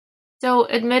to it. So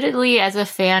admittedly, as a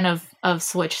fan of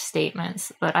switch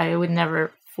statements, but I would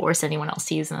never force anyone else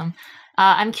to use them,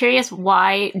 I'm curious,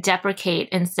 why deprecate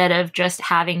instead of just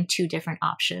having two different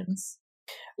options?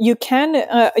 You can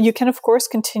of course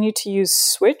continue to use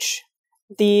switch.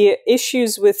 The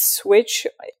issues with switch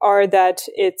are that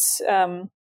it's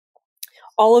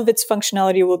all of its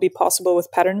functionality will be possible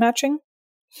with pattern matching,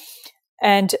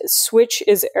 and switch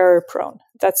is error prone.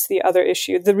 That's the other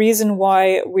issue. The reason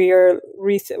why we're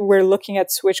looking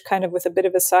at switch kind of with a bit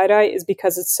of a side eye is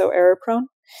because it's so error prone,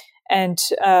 and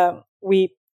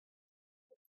we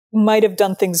might have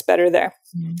done things better there.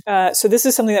 So this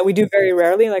is something that we do very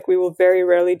rarely. Like, we will very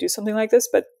rarely do something like this,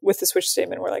 but with the switch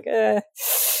statement, we're like,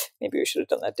 maybe we should have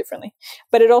done that differently.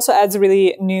 But it also adds a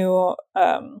really new,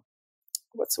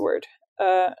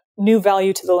 new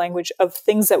value to the language of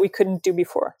things that we couldn't do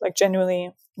before, like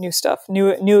genuinely new stuff,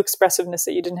 new expressiveness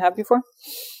that you didn't have before.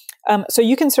 So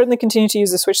you can certainly continue to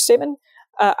use the switch statement.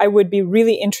 I would be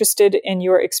really interested in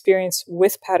your experience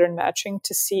with pattern matching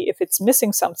to see if it's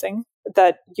missing something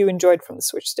that you enjoyed from the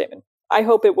switch statement. I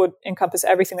hope it would encompass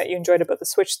everything that you enjoyed about the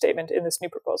switch statement in this new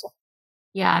proposal.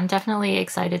 Yeah, I'm definitely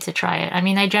excited to try it. I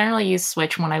mean, I generally use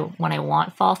switch when I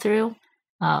want fall through.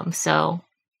 So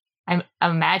I'm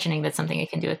imagining that's something I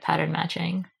can do with pattern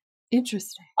matching.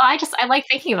 Interesting. Well, I like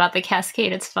thinking about the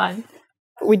cascade. It's fun.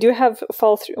 We do have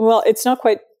fall through. Well, it's not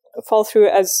quite fall through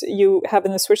as you have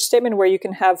in the switch statement, where you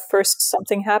can have first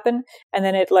something happen and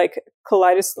then it like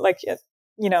collides, like,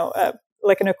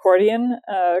 like an accordion,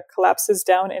 collapses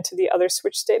down into the other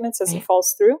switch statements as it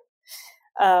falls through.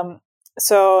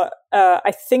 So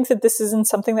I think that this isn't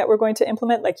something that we're going to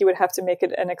implement. Like, you would have to make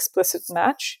it an explicit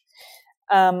match.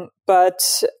 But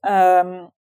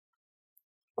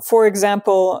for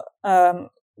example,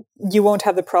 you won't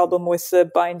have the problem with the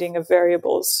binding of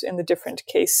variables in the different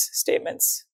case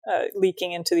statements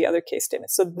leaking into the other case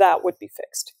statements. So that would be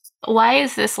fixed. Why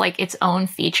is this like its own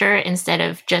feature instead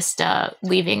of just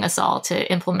leaving us all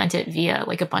to implement it via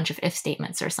like a bunch of if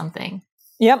statements or something?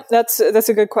 Yeah, that's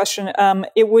a good question.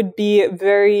 It would be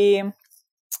very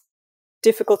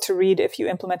difficult to read if you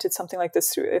implemented something like this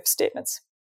through if statements.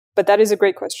 But that is a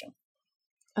great question.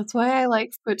 That's why I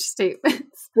like switch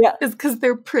statements. Yeah. Is because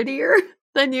they're prettier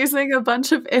than using a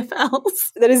bunch of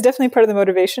if-else. That is definitely part of the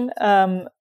motivation.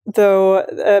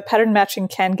 Though pattern matching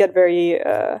can get very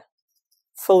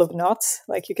full of knots.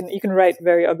 Like, you can write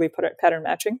very ugly pattern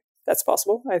matching. That's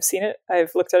possible. I've seen it.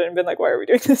 I've looked at it and been like, why are we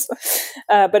doing this?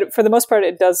 But for the most part,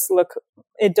 it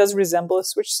does resemble a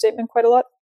switch statement quite a lot.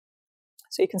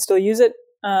 So you can still use it.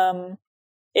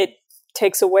 It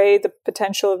takes away the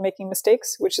potential of making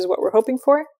mistakes, which is what we're hoping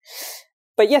for.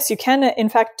 But yes, you can, in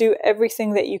fact, do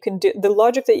everything that you can do. The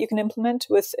logic that you can implement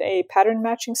with a pattern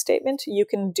matching statement, you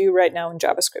can do right now in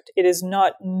JavaScript. It is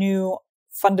not new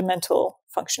fundamental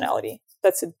functionality.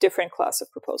 That's a different class of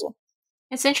proposal.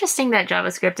 It's interesting that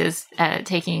JavaScript is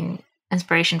taking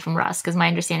inspiration from Rust, because my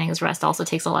understanding is Rust also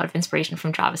takes a lot of inspiration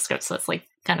from JavaScript. So it's like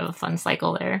kind of a fun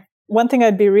cycle there. One thing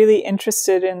I'd be really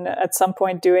interested in at some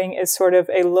point doing is sort of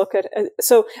a look at,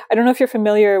 so I don't know if you're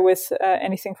familiar with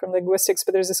anything from linguistics,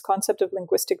 but there's this concept of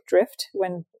linguistic drift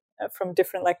when from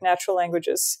different like natural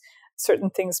languages, certain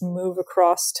things move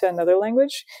across to another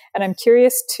language. And I'm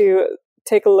curious to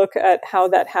take a look at how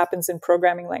that happens in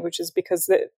programming languages, because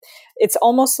it's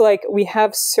almost like we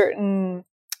have certain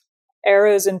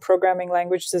eras in programming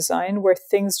language design where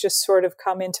things just sort of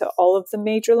come into all of the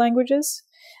major languages.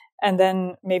 And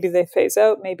then maybe they phase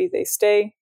out, maybe they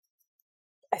stay.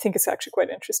 I think it's actually quite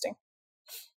interesting.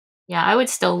 Yeah, I would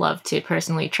still love to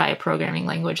personally try a programming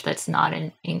language that's not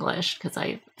in English, because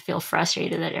I feel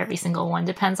frustrated that every single one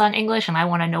depends on English, and I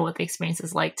want to know what the experience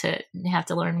is like to have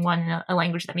to learn a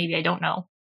language that maybe I don't know,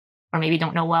 or maybe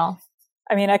don't know well.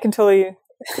 I mean, I can totally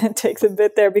take the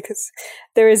bit there, because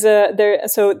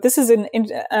so this is an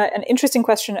interesting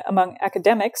question among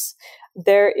academics.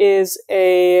 There is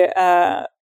a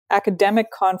academic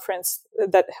conference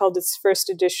that held its first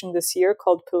edition this year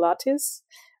called Pilates,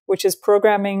 which is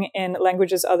programming in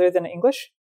languages other than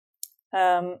English.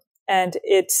 And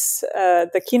it's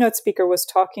the keynote speaker was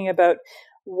talking about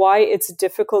why it's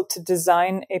difficult to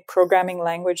design a programming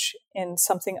language in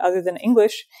something other than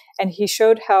English. And he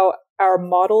showed how our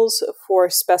models for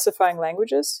specifying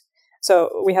languages,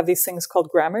 so we have these things called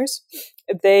grammars,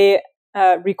 they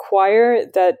require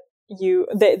that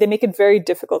they make it very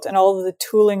difficult, and all of the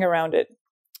tooling around it,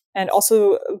 and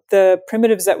also the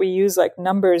primitives that we use, like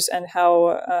numbers and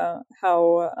how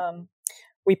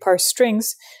we parse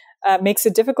strings, makes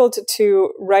it difficult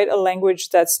to write a language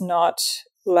that's not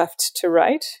left to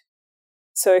right.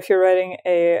 So if you're writing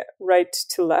a right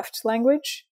to left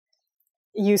language,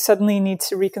 you suddenly need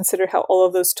to reconsider how all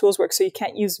of those tools work. So you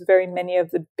can't use very many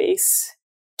of the base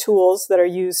tools that are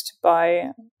used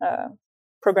by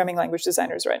programming language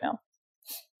designers right now.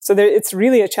 So it's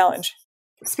really a challenge.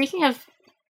 Speaking of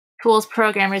tools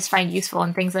programmers find useful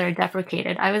and things that are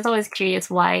deprecated, I was always curious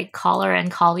why caller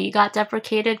and callee got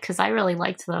deprecated, because I really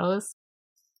liked those.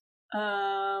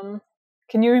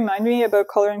 Can you remind me about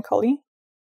caller and callee?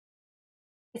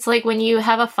 It's like when you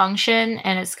have a function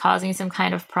and it's causing some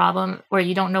kind of problem where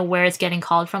you don't know where it's getting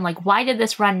called from, like, why did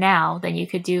this run now? Then you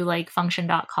could do like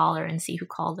function.caller and see who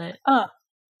called it.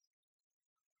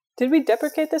 Did we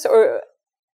deprecate this? Or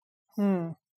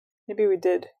maybe we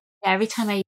did. Yeah, every time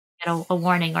I get a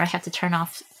warning or I have to turn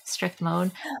off strict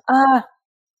mode.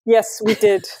 Yes, we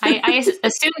did. I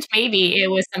assumed maybe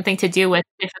it was something to do with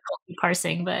difficulty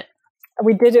parsing, but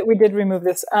we did remove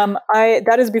this.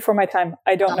 That is before my time.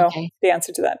 I don't know the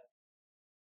answer to that.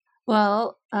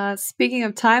 Well, speaking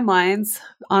of timelines,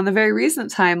 on the very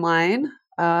recent timeline,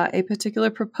 a particular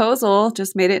proposal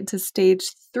just made it into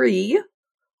stage 3.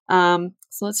 So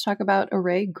let's talk about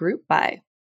array group by.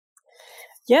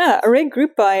 Yeah, array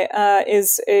group by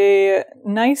is a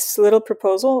nice little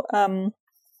proposal.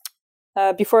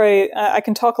 Before I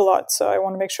can talk a lot, so I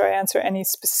want to make sure I answer any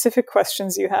specific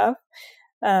questions you have,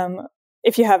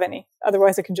 if you have any.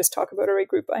 Otherwise, I can just talk about array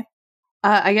group by.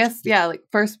 I guess, yeah, like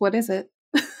first, what is it?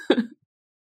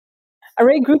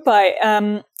 Array group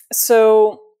by.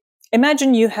 So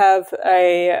imagine you have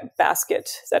a basket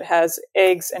that has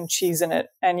eggs and cheese in it,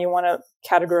 and you want to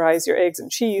categorize your eggs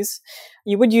and cheese.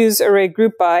 You would use array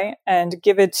group by and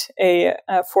give it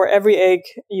for every egg,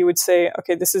 you would say,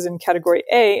 okay, this is in category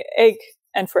A, egg,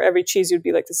 and for every cheese, you'd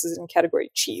be like, this is in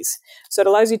category cheese. So it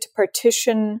allows you to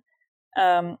partition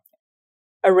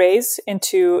arrays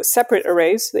into separate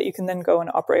arrays that you can then go and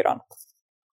operate on.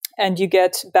 And you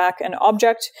get back an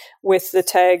object with the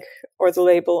tag or the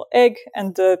label egg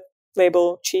and the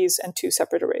label cheese, and 2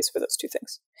 separate arrays for those 2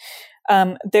 things.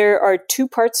 There are 2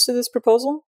 parts to this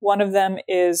proposal. One of them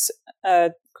is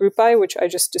group by, which I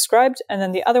just described, and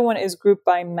then the other one is group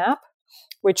by map,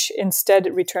 which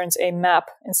instead returns a map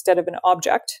instead of an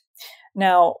object.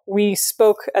 Now, we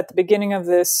spoke at the beginning of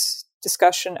this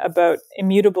discussion about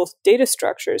immutable data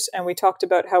structures, and we talked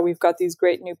about how we've got these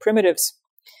great new primitives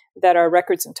that are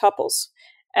records and tuples.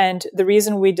 And the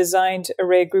reason we designed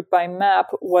array group by map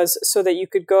was so that you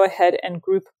could go ahead and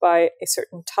group by a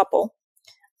certain tuple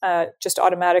just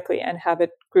automatically and have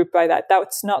it group by that.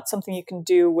 That's not something you can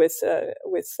do with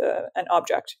an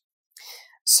object.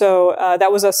 So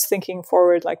that was us thinking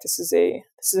forward, like this is a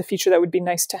feature that would be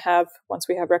nice to have once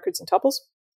we have records and tuples.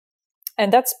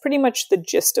 And that's pretty much the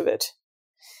gist of it.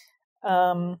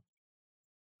 Yeah,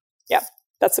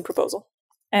 that's the proposal.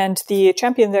 And the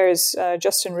champion there is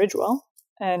Justin Ridgewell.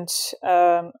 And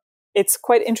it's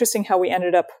quite interesting how we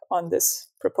ended up on this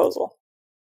proposal.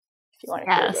 If you want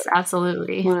to hear about it.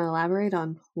 Absolutely. Want to elaborate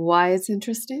on why it's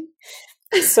interesting?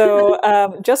 So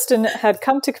Justin had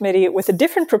come to committee with a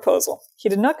different proposal. He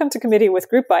did not come to committee with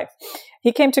group by.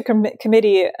 He came to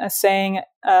committee saying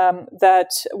that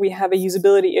we have a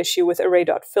usability issue with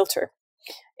array.filter,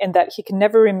 and that he can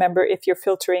never remember if you're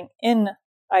filtering in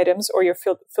items or you're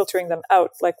filtering them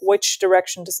out. Like, which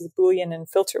direction does the Boolean in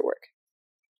filter work?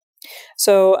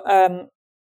 So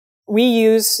we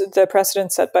use the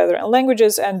precedent set by other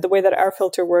languages, and the way that our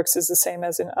filter works is the same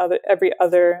as in every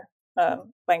other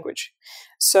language.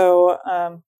 So,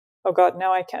 oh God,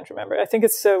 now I can't remember. I think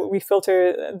it's we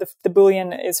filter the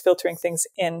Boolean is filtering things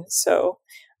in, so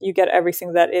you get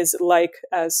everything that is like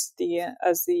as the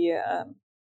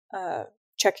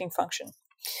checking function.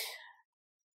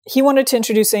 He wanted to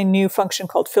introduce a new function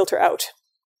called filter out,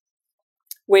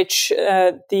 which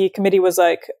the committee was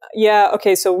like, yeah,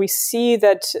 okay, so we see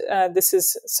that this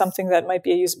is something that might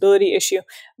be a usability issue,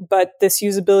 but this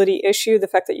usability issue, the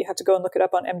fact that you have to go and look it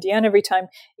up on MDN every time,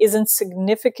 isn't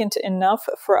significant enough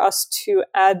for us to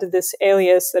add this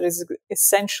alias that is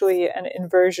essentially an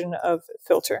inversion of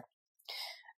filter.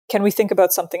 Can we think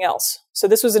about something else? So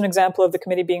this was an example of the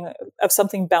committee of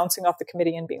something bouncing off the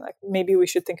committee and being like, maybe we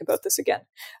should think about this again.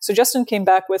 So Justin came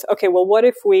back with, okay, well, what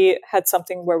if we had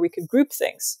something where we could group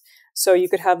things? So you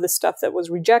could have the stuff that was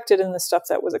rejected and the stuff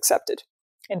that was accepted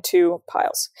in 2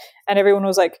 piles. And everyone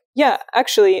was like, yeah,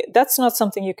 actually, that's not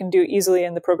something you can do easily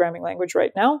in the programming language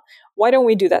right now. Why don't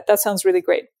we do that? That sounds really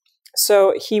great.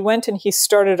 So he went and he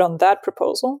started on that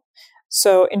proposal.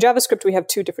 So in JavaScript, we have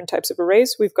 2 different types of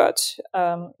arrays. We've got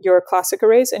your classic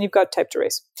arrays and you've got typed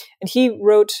arrays. And he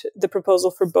wrote the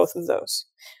proposal for both of those.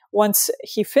 Once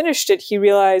he finished it, he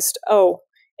realized, oh,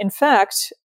 in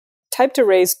fact, typed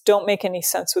arrays don't make any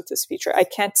sense with this feature. I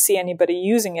can't see anybody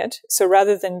using it. So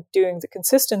rather than doing the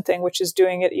consistent thing, which is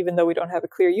doing it even though we don't have a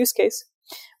clear use case,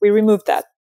 we removed that.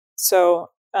 So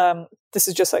this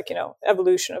is just like,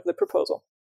 evolution of the proposal.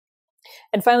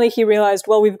 And finally, he realized,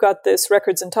 well, we've got this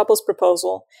records and tuples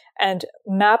proposal, and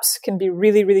maps can be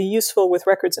really, really useful with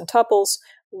records and tuples.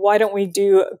 Why don't we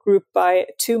do a group by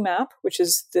 2 map, which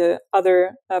is the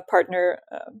other partner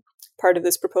part of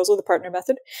this proposal, the partner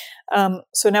method.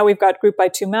 So now we've got group by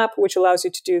 2 map, which allows you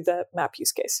to do the map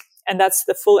use case. And that's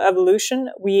the full evolution.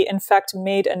 We, in fact,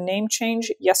 made a name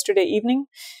change yesterday evening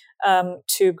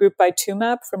to group by 2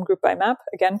 map from group by map,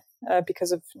 again,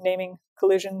 because of naming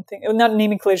collision thing. Not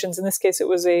naming collisions. In this case, it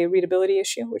was a readability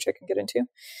issue, which I can get into.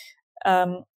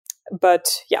 But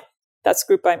yeah, that's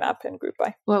group by map and group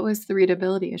by. What was the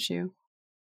readability issue?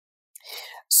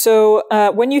 So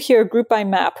when you hear group by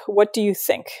map, what do you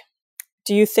think?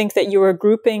 Do you think that you are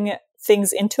grouping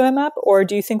things into a map, or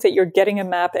do you think that you're getting a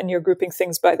map and you're grouping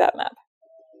things by that map?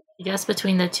 Yes,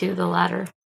 between the two, the latter.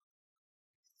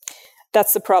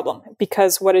 That's the problem,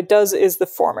 because what it does is the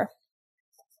former.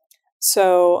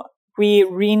 So we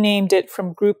renamed it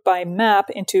from group by map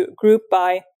into group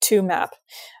by to map.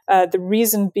 The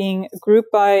reason being, group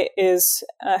by has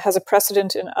a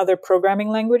precedent in other programming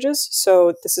languages.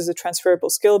 So this is a transferable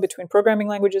skill between programming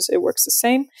languages. It works the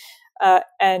same.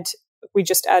 And we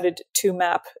just added to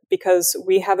map because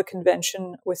we have a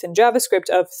convention within JavaScript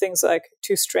of things like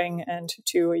to string and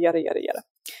to yada, yada, yada.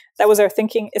 That was our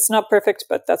thinking. It's not perfect,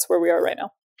 but that's where we are right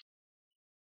now.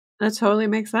 That totally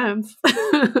makes sense.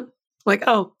 Like,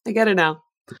 oh, I get it now.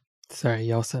 Sorry,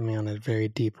 y'all sent me on a very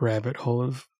deep rabbit hole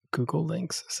of Google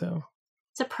links. So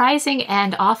surprising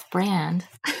and off-brand.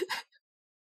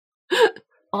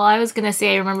 Well, I was going to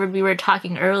say, I remembered we were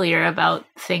talking earlier about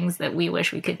things that we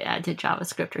wish we could add to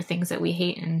JavaScript or things that we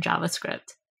hate in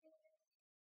JavaScript.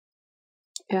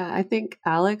 Yeah, I think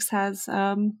Alex has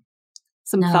some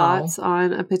thoughts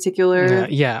on a particular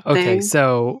yeah. Okay, thing.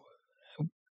 So,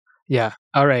 yeah.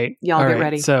 All right. Y'all get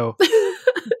ready. So,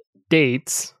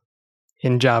 dates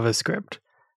in JavaScript.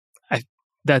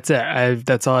 That's it.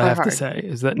 That's all I have to say.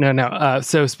 Is that no?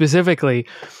 So specifically,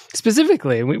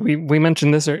 we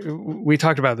mentioned this, or we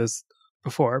talked about this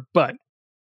before. But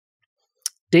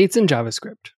dates in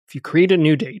JavaScript. If you create a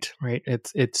new date, right?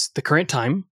 It's the current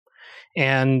time,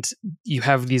 and you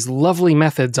have these lovely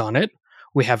methods on it.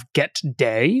 We have get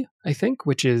day, I think,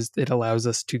 which is it allows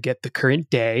us to get the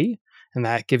current day, and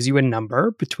that gives you a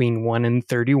number between 1 and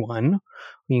 31.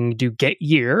 We can do get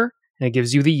year. And it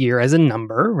gives you the year as a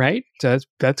number, right? So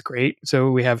that's great. So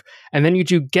we have, and then you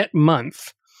do get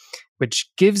month, which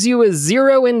gives you a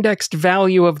 0 indexed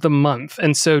value of the month.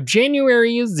 And so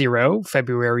January is 0,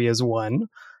 February is 1,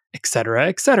 etc.,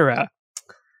 etc.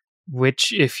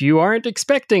 Which, if you aren't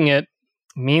expecting it,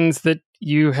 means that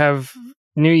you have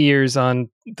New Year's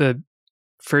on the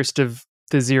first of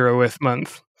the 0th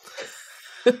month.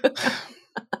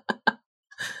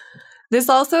 This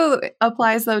also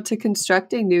applies, though, to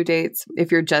constructing new dates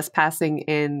if you're just passing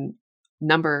in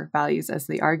number values as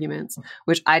the arguments,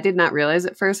 which I did not realize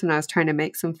at first when I was trying to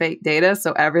make some fake data.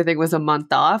 So everything was a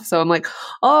month off. So I'm like,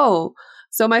 oh,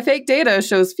 so my fake data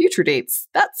shows future dates.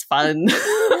 That's fun.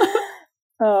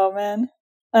 Oh, man.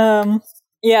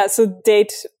 Yeah, so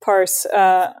date parse,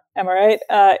 am I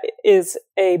right, is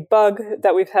a bug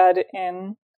that we've had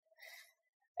in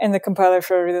the compiler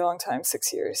for a really long time,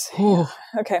 6 years. Yeah.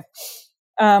 Okay.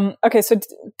 Okay, so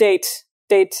date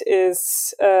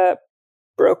is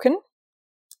broken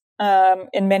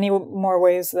in many more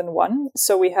ways than one.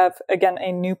 So we have, again,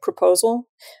 a new proposal.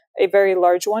 A very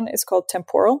large one is called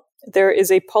temporal. There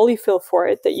is a polyfill for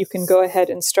it that you can go ahead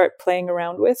and start playing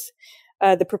around with.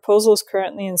 The proposal is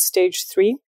currently in stage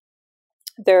 3.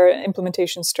 Their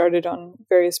implementation started on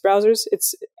various browsers.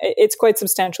 It's quite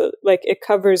substantial. Like, it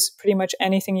covers pretty much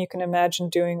anything you can imagine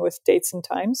doing with dates and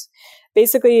times.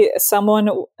 Basically, someone,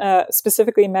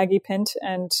 specifically Maggie Pint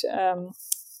and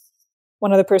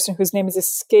one other person whose name is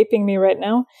escaping me right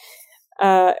now,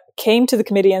 came to the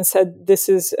committee and said, this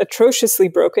is atrociously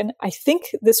broken. I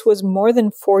think this was more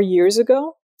than 4 years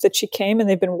ago that she came, and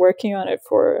they've been working on it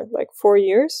for like 4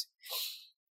 years.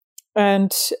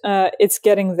 And it's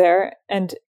getting there.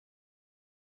 And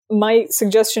my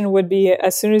suggestion would be,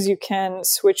 as soon as you can,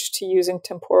 switch to using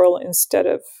temporal instead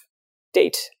of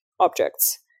date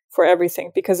objects for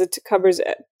everything, because it covers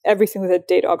everything that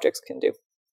date objects can do.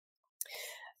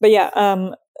 But yeah,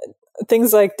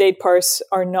 things like date parse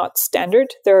are not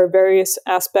standard. There are various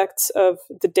aspects of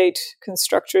the date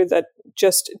constructor that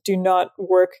just do not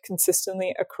work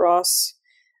consistently across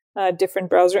different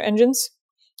browser engines,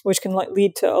 which can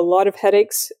lead to a lot of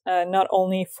headaches, not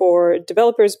only for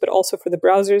developers, but also for the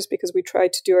browsers, because we try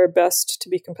to do our best to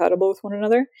be compatible with one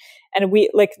another. And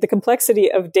the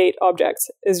complexity of date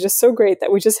objects is just so great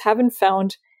that we just haven't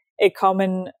found a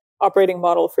common operating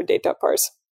model for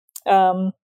date.parse.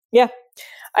 Yeah,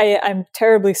 I'm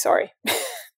terribly sorry.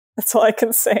 That's all I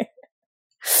can say.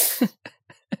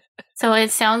 So it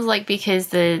sounds like because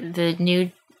the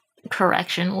new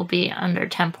correction will be under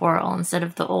temporal instead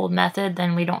of the old method,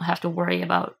 then we don't have to worry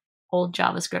about old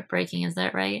JavaScript breaking. Is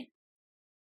that right?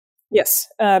 Yes,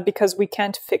 because we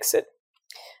can't fix it.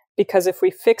 Because if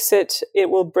we fix it, it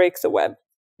will break the web.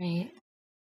 Right.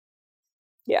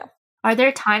 Yeah. Are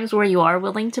there times where you are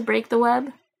willing to break the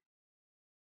web?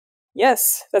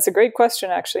 Yes, that's a great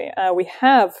question, actually. We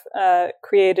have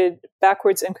created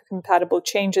backwards incompatible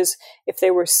changes if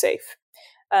they were safe.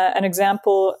 An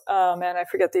example, I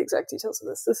forget the exact details of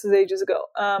this. This is ages ago.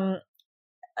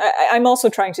 I'm also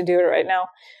trying to do it right now.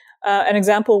 An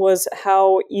example was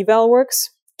how eval works,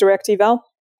 direct eval.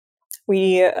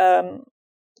 We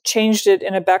changed it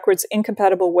in a backwards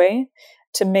incompatible way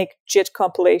to make JIT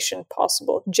compilation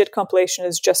possible. JIT compilation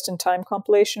is just-in-time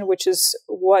compilation, which is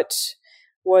what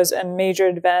was a major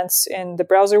advance in the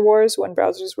browser wars when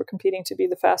browsers were competing to be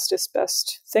the fastest,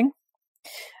 best thing.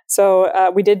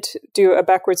 So we did do a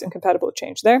backwards incompatible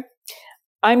change there.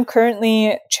 I'm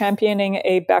currently championing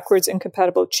a backwards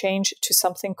incompatible change to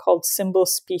something called symbol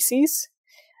species,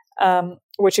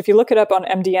 which if you look it up on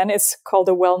MDN, it's called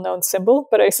a well-known symbol,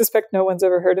 but I suspect no one's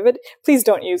ever heard of it. Please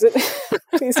don't use it.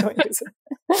 Please don't use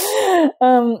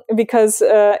it. Because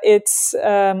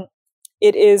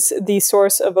it is the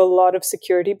source of a lot of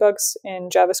security bugs in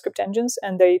JavaScript engines,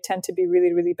 and they tend to be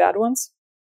really, really bad ones.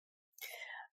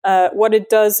 What it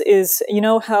does is, you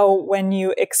know how when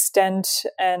you extend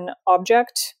an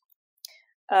object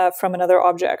from another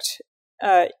object,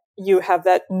 you have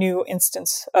that new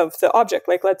instance of the object.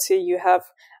 Like, let's say you have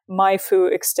my foo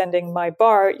extending my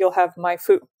bar, you'll have my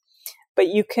foo. But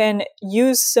you can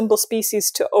use symbol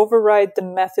species to override the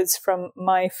methods from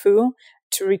my foo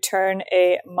to return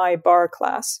a my bar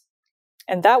class.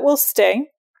 And that will stay.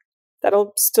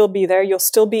 That'll still be there. You'll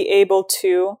still be able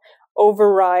to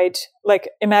override, like,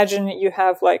 imagine you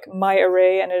have like my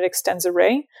array and it extends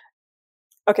array.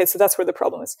 Okay, so that's where the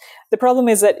problem is. The problem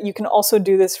is that you can also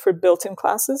do this for built-in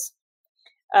classes.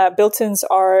 Built-ins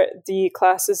are the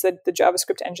classes that the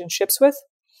JavaScript engine ships with.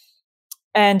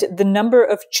 And the number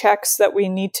of checks that we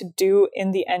need to do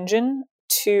in the engine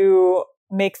to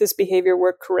make this behavior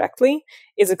work correctly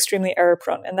is extremely error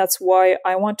prone. And that's why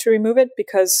I want to remove it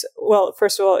because, well,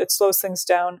 first of all, it slows things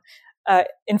down.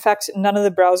 In fact, none of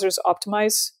the browsers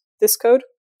optimize this code.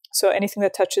 So anything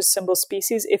that touches symbol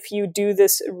species, if you do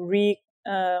this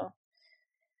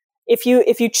if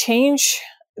you change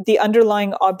the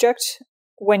underlying object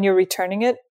when you're returning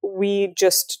it, we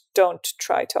just don't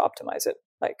try to optimize it,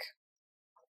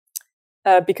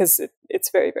 because it's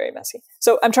very, very messy.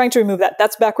 So I'm trying to remove that.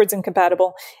 That's backwards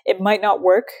incompatible. It might not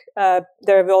work. There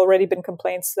have already been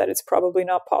complaints that it's probably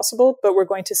not possible, but we're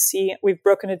going to see. We've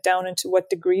broken it down into what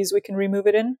degrees we can remove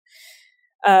it in.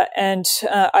 And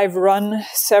I've run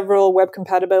several web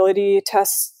compatibility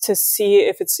tests to see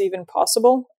if it's even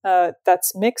possible.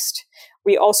 That's mixed.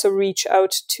 We also reach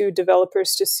out to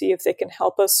developers to see if they can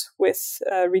help us with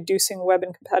reducing web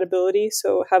incompatibility.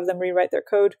 So have them rewrite their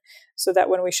code so that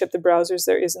when we ship the browsers,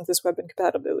 there isn't this web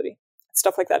incompatibility.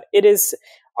 Stuff like that. It is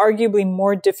arguably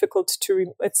more difficult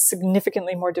it's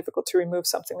significantly more difficult to remove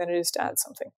something than it is to add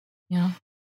something. Yeah.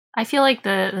 I feel like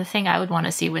the thing I would want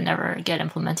to see would never get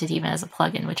implemented even as a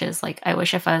plugin, which is like, I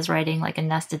wish if I was writing like a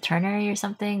nested ternary or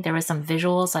something, there was some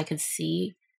visuals so I could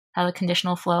see how the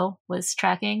conditional flow was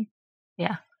tracking.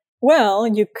 Yeah. Well,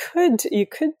 you could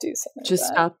do something. Just like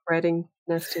that. stop writing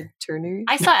nested ternary.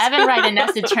 I saw Evan write a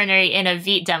nested ternary in a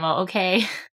Vite demo, okay?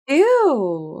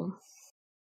 Ew.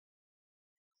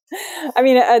 I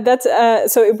mean, that's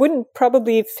so it wouldn't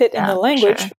probably fit in the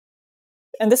language. Sure.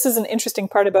 And this is an interesting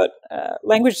part about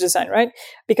language design, right?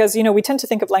 Because, we tend to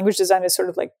think of language design as sort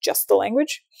of like just the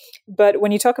language. But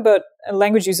when you talk about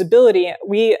language usability,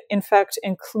 we in fact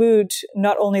include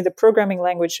not only the programming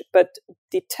language, but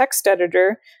the text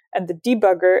editor and the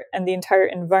debugger and the entire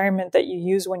environment that you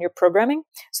use when you're programming.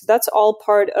 So that's all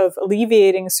part of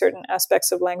alleviating certain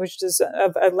aspects of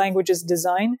a language's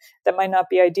design that might not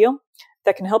be ideal.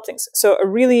 That can help things. So a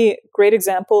really great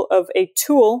example of a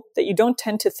tool that you don't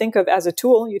tend to think of as a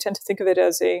tool, you tend to think of it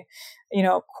as a,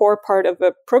 core part of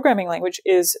a programming language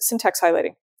is syntax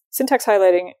highlighting. Syntax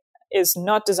highlighting is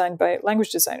not designed by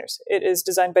language designers. It is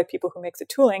designed by people who make the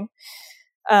tooling.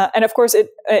 And of course,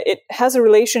 it has a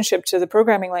relationship to the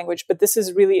programming language, but this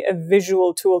is really a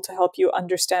visual tool to help you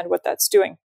understand what that's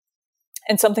doing.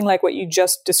 And something like what you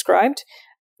just described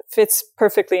fits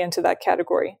perfectly into that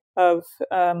category of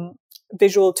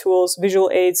visual tools, visual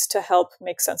aids to help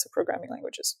make sense of programming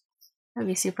languages. That'd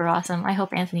be super awesome. I hope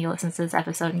Anthony listens to this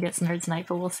episode and gets Nerds Night,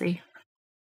 but we'll see.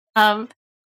 I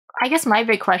guess my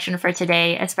big question for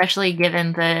today, especially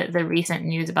given the recent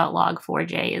news about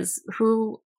Log4j, is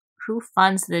who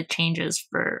funds the changes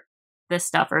for this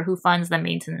stuff, or who funds the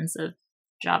maintenance of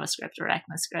JavaScript or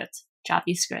ECMAScript,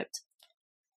 JavaScript?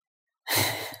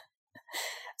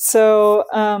 So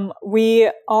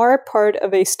we are part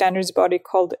of a standards body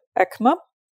called ECMA.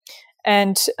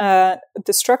 And the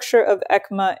structure of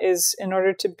ECMA is, in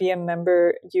order to be a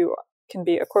member, you can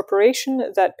be a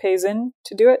corporation that pays in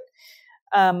to do it,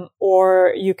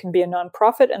 or you can be a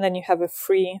nonprofit and then you have a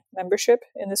free membership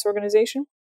in this organization.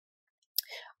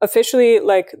 Officially,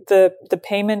 like the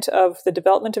payment of the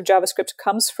development of JavaScript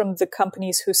comes from the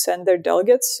companies who send their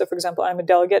delegates. So for example, I'm a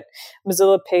delegate.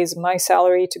 Mozilla pays my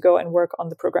salary to go and work on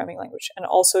the programming language and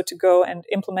also to go and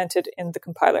implement it in the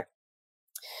compiler.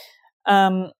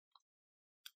 And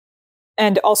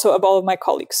also of all of my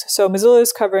colleagues. So Mozilla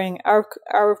is covering our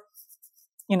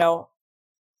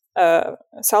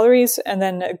salaries, and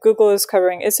then Google is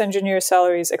covering its engineers'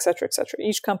 salaries, etc., etc.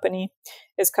 Each company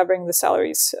is covering the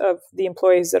salaries of the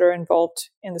employees that are involved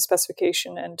in the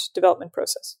specification and development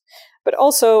process. But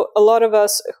also, a lot of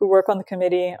us who work on the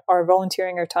committee are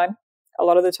volunteering our time a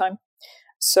lot of the time.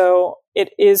 So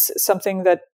it is something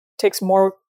that takes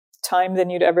more time than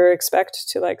you'd ever expect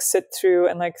to like sit through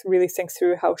and like really think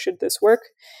through how should this work.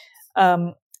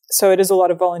 So it is a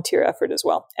lot of volunteer effort as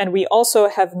well. And we also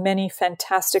have many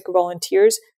fantastic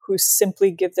volunteers who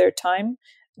simply give their time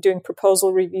doing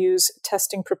proposal reviews,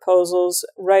 testing proposals,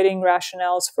 writing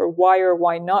rationales for why or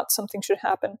why not something should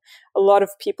happen. A lot of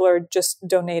people are just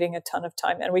donating a ton of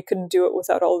time, and we couldn't do it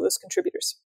without all of those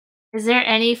contributors. Is there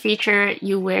any feature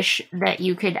you wish that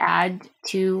you could add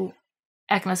to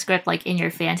ECMAScript, like in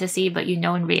your fantasy, but you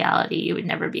know in reality you would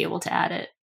never be able to add it?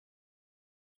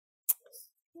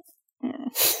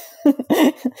 This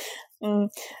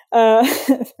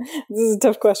is a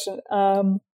tough question.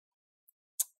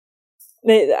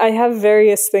 I have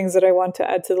various things that I want to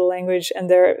add to the language, and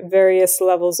there are various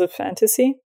levels of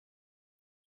fantasy.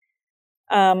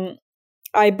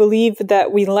 I believe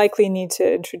that we likely need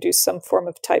to introduce some form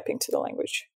of typing to the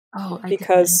language,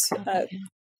 because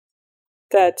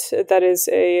that is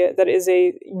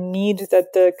a need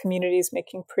that the community is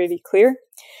making pretty clear.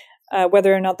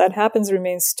 Whether or not that happens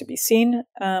remains to be seen.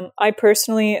 I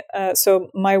personally, so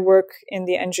my work in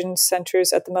the engine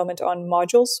centers at the moment on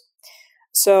modules.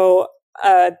 So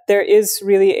there is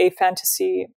really a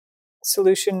fantasy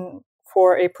solution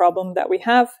for a problem that we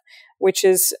have, which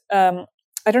is,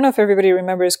 I don't know if everybody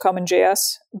remembers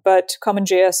CommonJS, but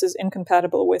CommonJS is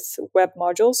incompatible with web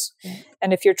modules. Mm-hmm.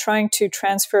 And if you're trying to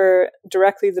transfer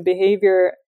directly the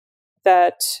behavior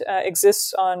that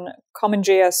exists on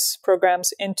CommonJS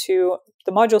programs into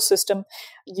the module system,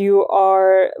 you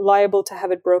are liable to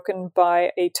have it broken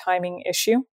by a timing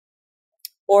issue,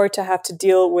 or to have to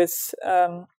deal with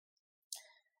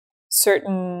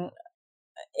certain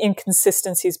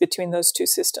inconsistencies between those two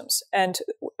systems. And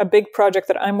a big project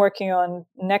that I'm working on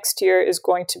next year is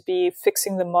going to be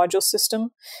fixing the module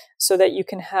system so that you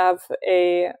can have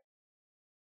a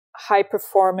high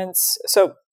performance. So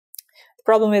the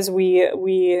problem is we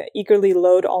eagerly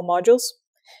load all modules,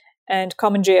 and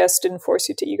CommonJS didn't force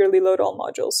you to eagerly load all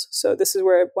modules. So this is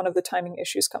where one of the timing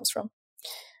issues comes from.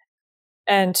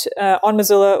 And on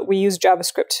Mozilla, we use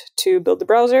JavaScript to build the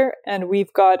browser, and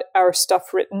we've got our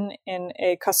stuff written in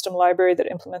a custom library that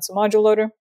implements a module loader.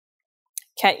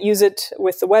 Can't use it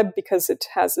with the web because it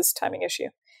has this timing issue.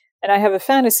 And I have a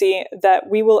fantasy that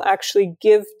we will actually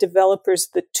give developers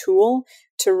the tool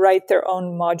to write their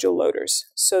own module loaders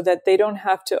so that they don't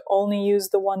have to only use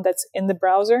the one that's in the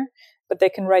browser, but they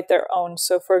can write their own.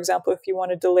 So for example, if you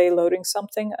want to delay loading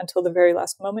something until the very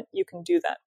last moment, you can do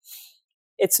that.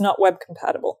 It's not web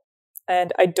compatible.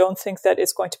 And I don't think that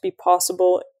it's going to be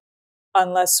possible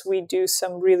unless we do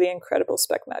some really incredible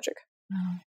spec magic.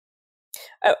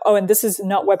 And this is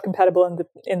not web compatible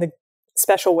in the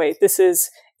special way. This is,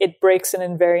 it breaks an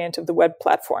invariant of the web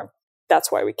platform.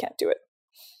 That's why we can't do it.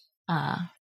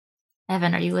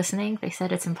 Evan, are you listening? They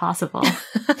said it's impossible. It's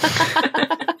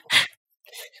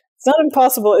not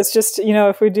impossible. It's just,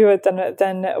 if we do it,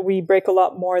 then we break a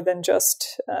lot more than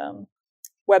just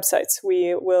websites.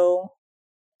 We will.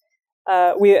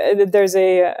 There's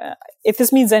a. If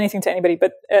this means anything to anybody,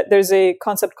 but there's a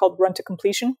concept called run to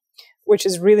completion, which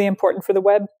is really important for the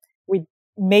web. We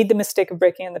made the mistake of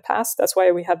breaking in the past. That's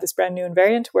why we have this brand new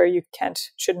invariant where you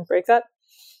shouldn't break that,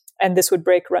 and this would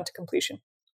break run to completion.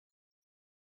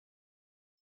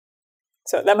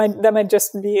 So that might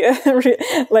just be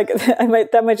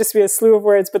that might just be a slew of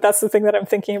words, but that's the thing that I'm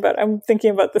thinking about. I'm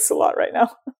thinking about this a lot right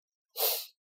now.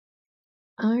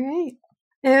 All right.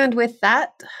 And with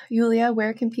that, Julia,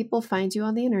 where can people find you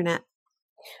on the internet?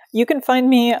 You can find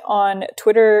me on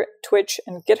Twitter, Twitch,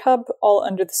 and GitHub, all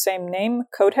under the same name,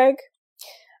 CodeHag.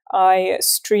 I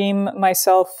stream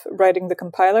myself writing the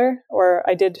compiler, or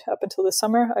I did up until this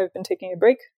summer. I've been taking a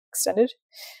break, extended.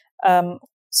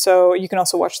 So you can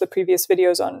also watch the previous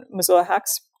videos on Mozilla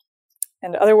Hacks.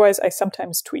 And otherwise, I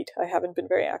sometimes tweet. I haven't been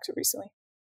very active recently.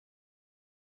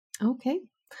 Okay.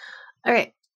 All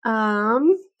right.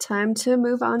 Time to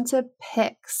move on to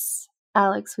picks.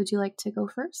 Alex, would you like to go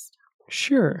first?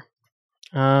 Sure.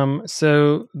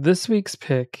 So this week's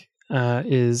pick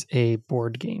is a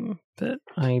board game that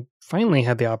I finally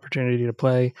had the opportunity to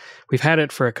play. We've had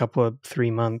it for a couple of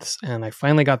 3 months, and I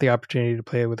finally got the opportunity to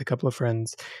play it with a couple of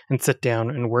friends and sit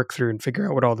down and work through and figure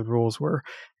out what all the rules were.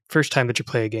 First time that you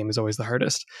play a game is always the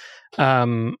hardest.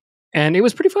 And it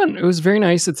was pretty fun. It was very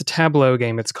nice. It's a Tableau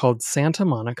game. It's called Santa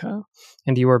Monica.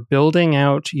 And you are building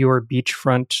out your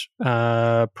beachfront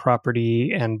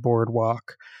property and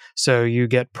boardwalk. So you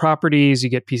get properties, you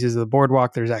get pieces of the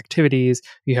boardwalk, there's activities,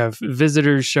 you have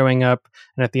visitors showing up.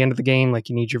 And at the end of the game, like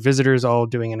you need your visitors all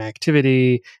doing an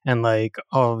activity and like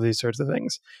all of these sorts of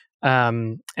things.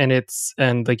 And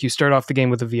like you start off the game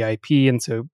with a VIP. And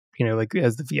so, you know, like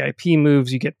as the VIP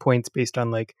moves, you get points based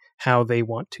on like how they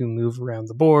want to move around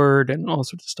the board and all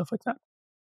sorts of stuff like that.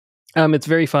 It's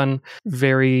very fun,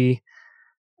 very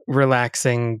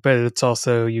relaxing, but it's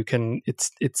also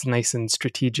it's nice and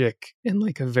strategic in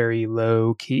like a very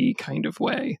low key kind of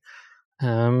way.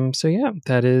 So yeah,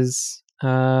 that is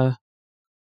my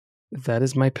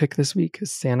pick this week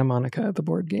is Santa Monica, the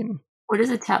board game. What is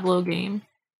a Tableau game?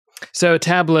 So a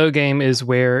Tableau game is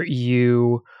where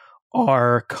you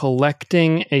are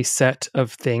collecting a set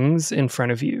of things in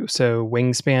front of you. So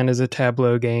Wingspan is a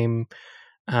Tableau game.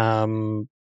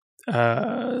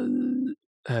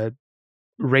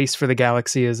 Race for the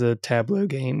Galaxy is a Tableau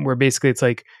game where basically it's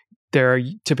like there are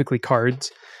typically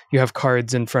cards. You have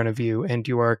cards in front of you and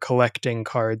you are collecting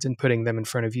cards and putting them in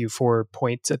front of you for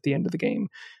points at the end of the game.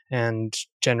 And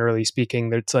generally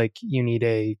speaking, it's like you need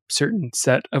a certain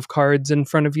set of cards in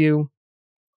front of you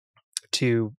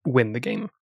to win the game.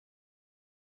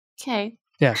 Okay.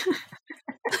 Yeah.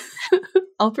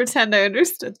 I'll pretend I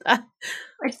understood that.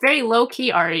 It's very low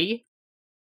key, Ari.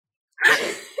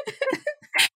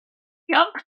 Yep.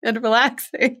 And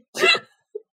relaxing.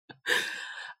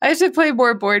 I should play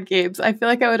more board games. I feel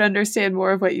like I would understand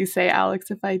more of what you say, Alex,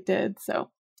 if I did. So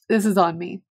this is on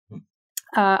me.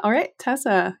 All right,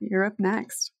 Tessa, you're up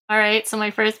next. All right, so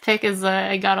my first pick is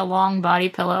I got a long body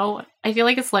pillow. I feel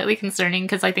like it's slightly concerning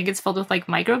because I think it's filled with like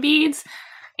microbeads.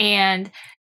 And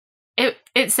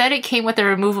it said it came with a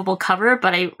removable cover,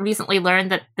 but I recently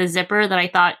learned that the zipper that I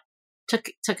thought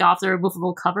took off the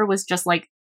removable cover was just like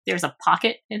there's a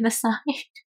pocket in the side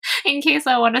in case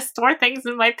I want to store things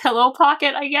in my pillow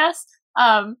pocket, I guess.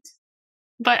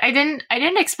 But I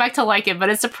didn't expect to like it, but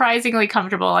it's surprisingly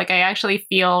comfortable. Like I actually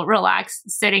feel relaxed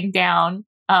sitting down,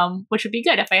 which would be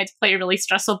good if I had to play a really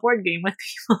stressful board game with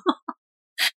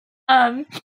people.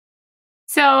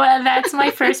 So that's my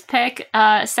first pick.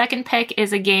 Second pick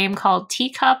is a game called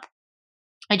Teacup.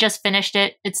 I just finished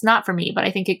it. It's not for me, but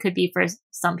I think it could be for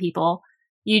some people.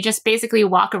 You just basically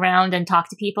walk around and talk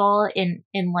to people in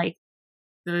like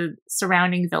the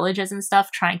surrounding villages and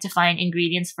stuff, trying to find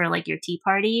ingredients for like your tea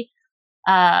party.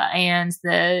 And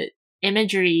the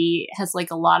imagery has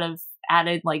like a lot of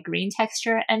added like green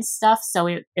texture and stuff. So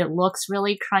it looks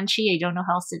really crunchy. I don't know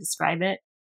how else to describe it.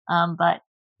 But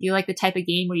you like the type of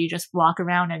game where you just walk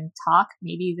around and talk,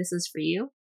 maybe this is for you.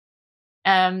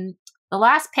 The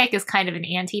last pick is kind of an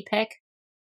anti-pick.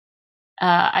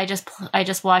 I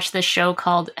just watched this show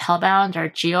called Hellbound or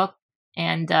Geok,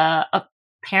 and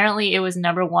apparently it was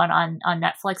number 1 on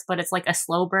Netflix, but it's like a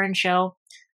slow burn show.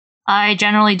 I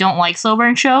generally don't like slow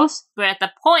burn shows, but at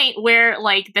the point where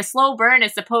like the slow burn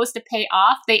is supposed to pay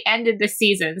off, they ended the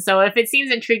season. So if it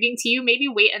seems intriguing to you, maybe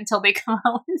wait until they come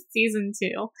out with season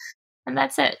 2. And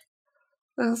that's it.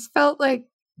 This felt like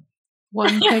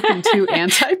one pick and 2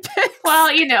 anti-picks.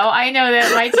 Well, you know, I know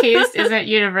that my taste isn't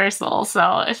universal,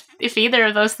 so if either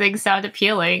of those things sound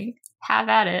appealing, have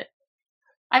at it.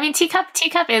 I mean,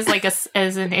 Teacup is like is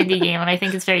an indie game, and I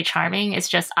think it's very charming. It's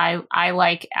just I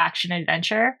like action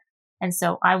adventure, and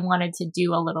so I wanted to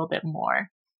do a little bit more.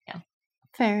 Yeah,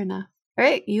 fair enough. All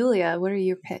right, Yulia, what are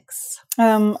your picks?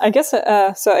 I guess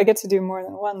so. I get to do more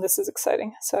than one. This is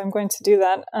exciting. So I'm going to do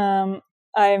that. I'm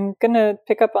going to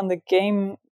pick up on the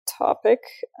game topic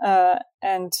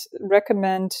and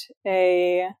recommend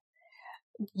a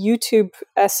YouTube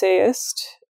essayist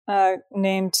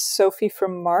named Sophie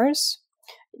from Mars.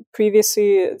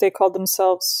 Previously, they called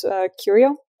themselves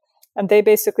Curio, and they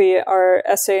basically are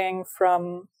essaying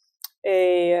from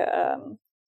a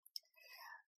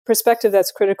perspective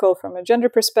that's critical from a gender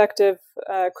perspective,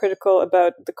 critical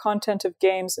about the content of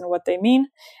games and what they mean.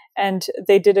 And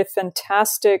they did a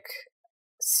fantastic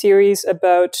series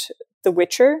about The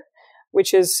Witcher,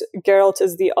 which is Geralt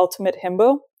is the ultimate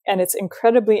himbo, and it's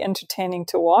incredibly entertaining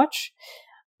to watch.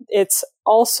 It's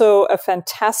also a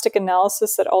fantastic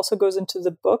analysis that also goes into the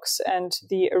books and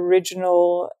the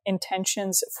original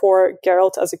intentions for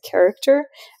Geralt as a character,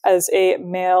 as a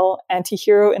male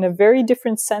anti-hero in a very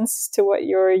different sense to what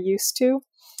you're used to,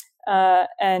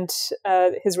 and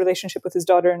his relationship with his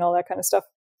daughter and all that kind of stuff.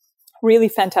 Really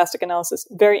fantastic analysis,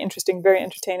 very interesting, very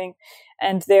entertaining.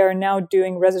 And they are now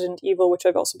doing Resident Evil, which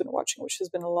I've also been watching, which has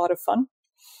been a lot of fun.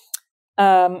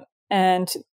 And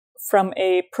from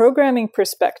a programming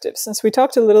perspective, since we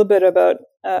talked a little bit about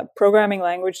programming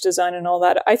language design and all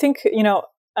that. I think,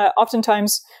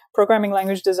 oftentimes programming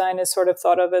language design is sort of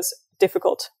thought of as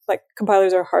difficult. Like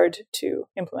compilers are hard to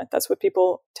implement. That's what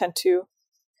people tend to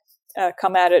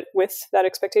come at it with, that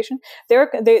expectation.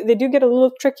 They do get a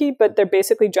little tricky, but they're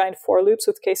basically giant for loops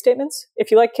with case statements.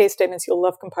 If you like case statements, you'll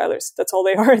love compilers. That's all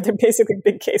they are. They're basically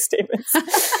big case statements.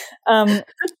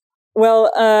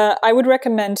 Well, I would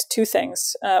recommend two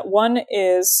things. One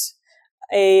is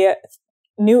a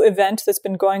new event that's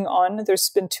been going on. There's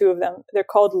been two of them. They're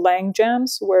called Lang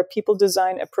Jams, where people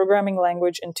design a programming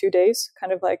language in 2 days,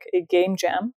 kind of like a game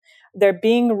jam. They're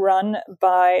being run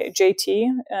by JT,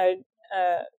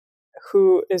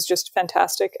 who is just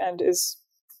fantastic and is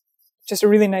just a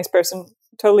really nice person.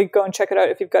 Totally go and check it out.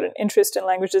 If you've got an interest in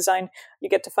language design, you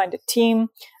get to find a team.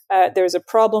 There's a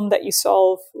problem that you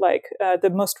solve, like the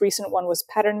most recent one was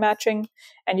pattern matching,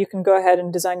 and you can go ahead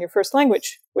and design your first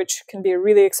language, which can be a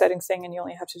really exciting thing, and you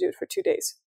only have to do it for 2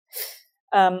 days.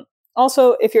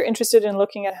 Also, if you're interested in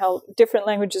looking at how different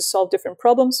languages solve different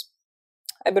problems,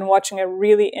 I've been watching a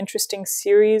really interesting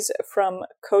series from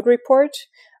Code Report,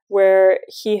 where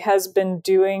he has been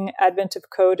doing Advent of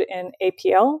Code in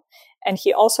APL. And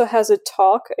he also has a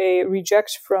talk, a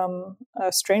reject from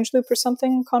Strangeloop or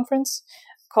something conference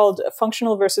called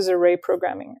Functional versus Array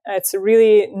Programming. It's a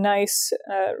really nice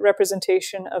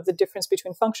representation of the difference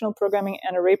between functional programming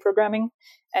and array programming.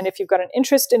 And if you've got an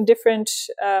interest in different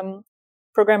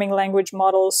programming language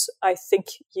models, I think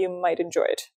you might enjoy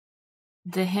it.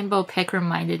 The Himbo pick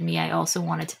reminded me I also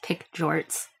wanted to pick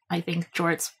Jorts. I think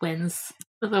Jorts wins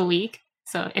the week.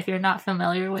 So if you're not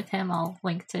familiar with him, I'll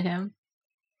link to him.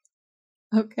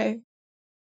 Okay.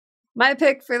 My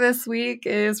pick for this week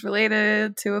is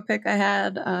related to a pick I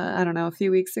had, a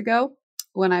few weeks ago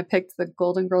when I picked the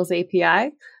Golden Girls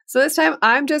API. So this time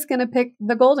I'm just going to pick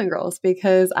the Golden Girls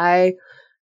because I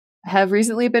have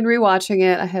recently been rewatching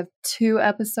it. I have 2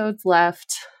 episodes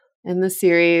left in the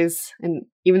series. And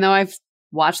even though I've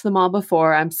watched them all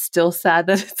before, I'm still sad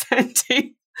that it's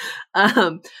ending.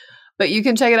 But you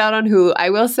can check it out on Hulu. I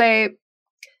will say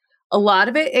a lot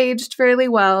of it aged fairly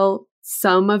well.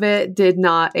 Some of it did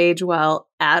not age well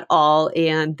at all.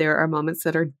 And there are moments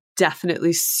that are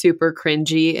definitely super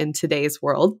cringy in today's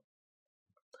world.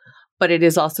 But it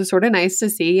is also sort of nice to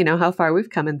see, how far we've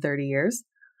come in 30 years.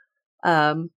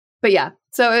 But yeah,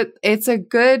 so it's a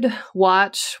good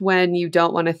watch when you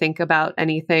don't want to think about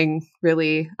anything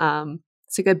really.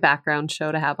 It's a good background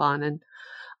show to have on. And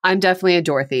I'm definitely a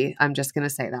Dorothy. I'm just going to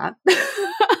say that.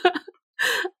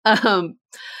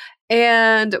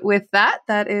 And with that,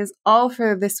 that is all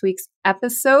for this week's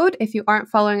episode. If you aren't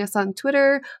following us on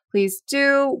Twitter, please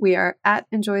do. We are at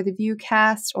Enjoy the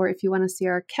Viewcast, or if you want to see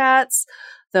our cats,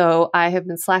 though I have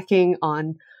been slacking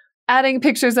on adding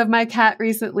pictures of my cat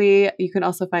recently, you can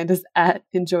also find us at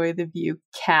Enjoy the View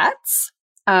Cats.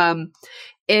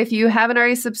 If you haven't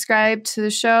already subscribed to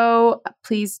the show,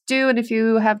 please do. And if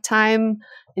you have time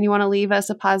and you want to leave us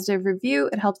a positive review,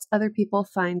 it helps other people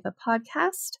find the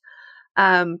podcast.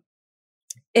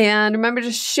 And remember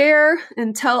to share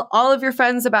and tell all of your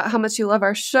friends about how much you love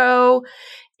our show.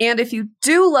 And if you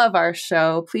do love our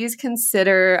show, please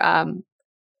consider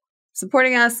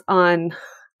supporting us on,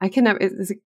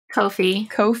 is it Ko-fi.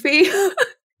 Ko-fi.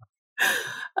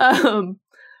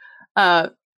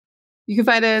 You can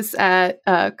find us at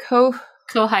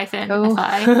Ko-fi.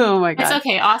 Oh my god. It's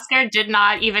okay. Oscar did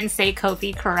not even say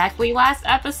Ko-fi correctly last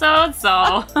episode,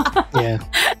 so Yeah.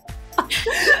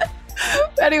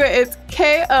 Anyway, it's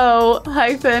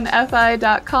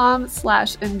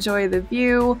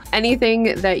ko-fi.com/enjoytheview. Anything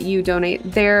that you donate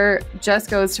there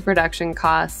just goes to production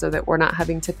costs so that we're not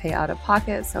having to pay out of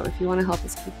pocket. So if you want to help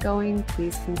us keep going,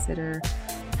 please consider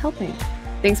helping.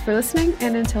 Thanks for listening,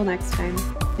 and until next time,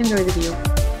 enjoy the view.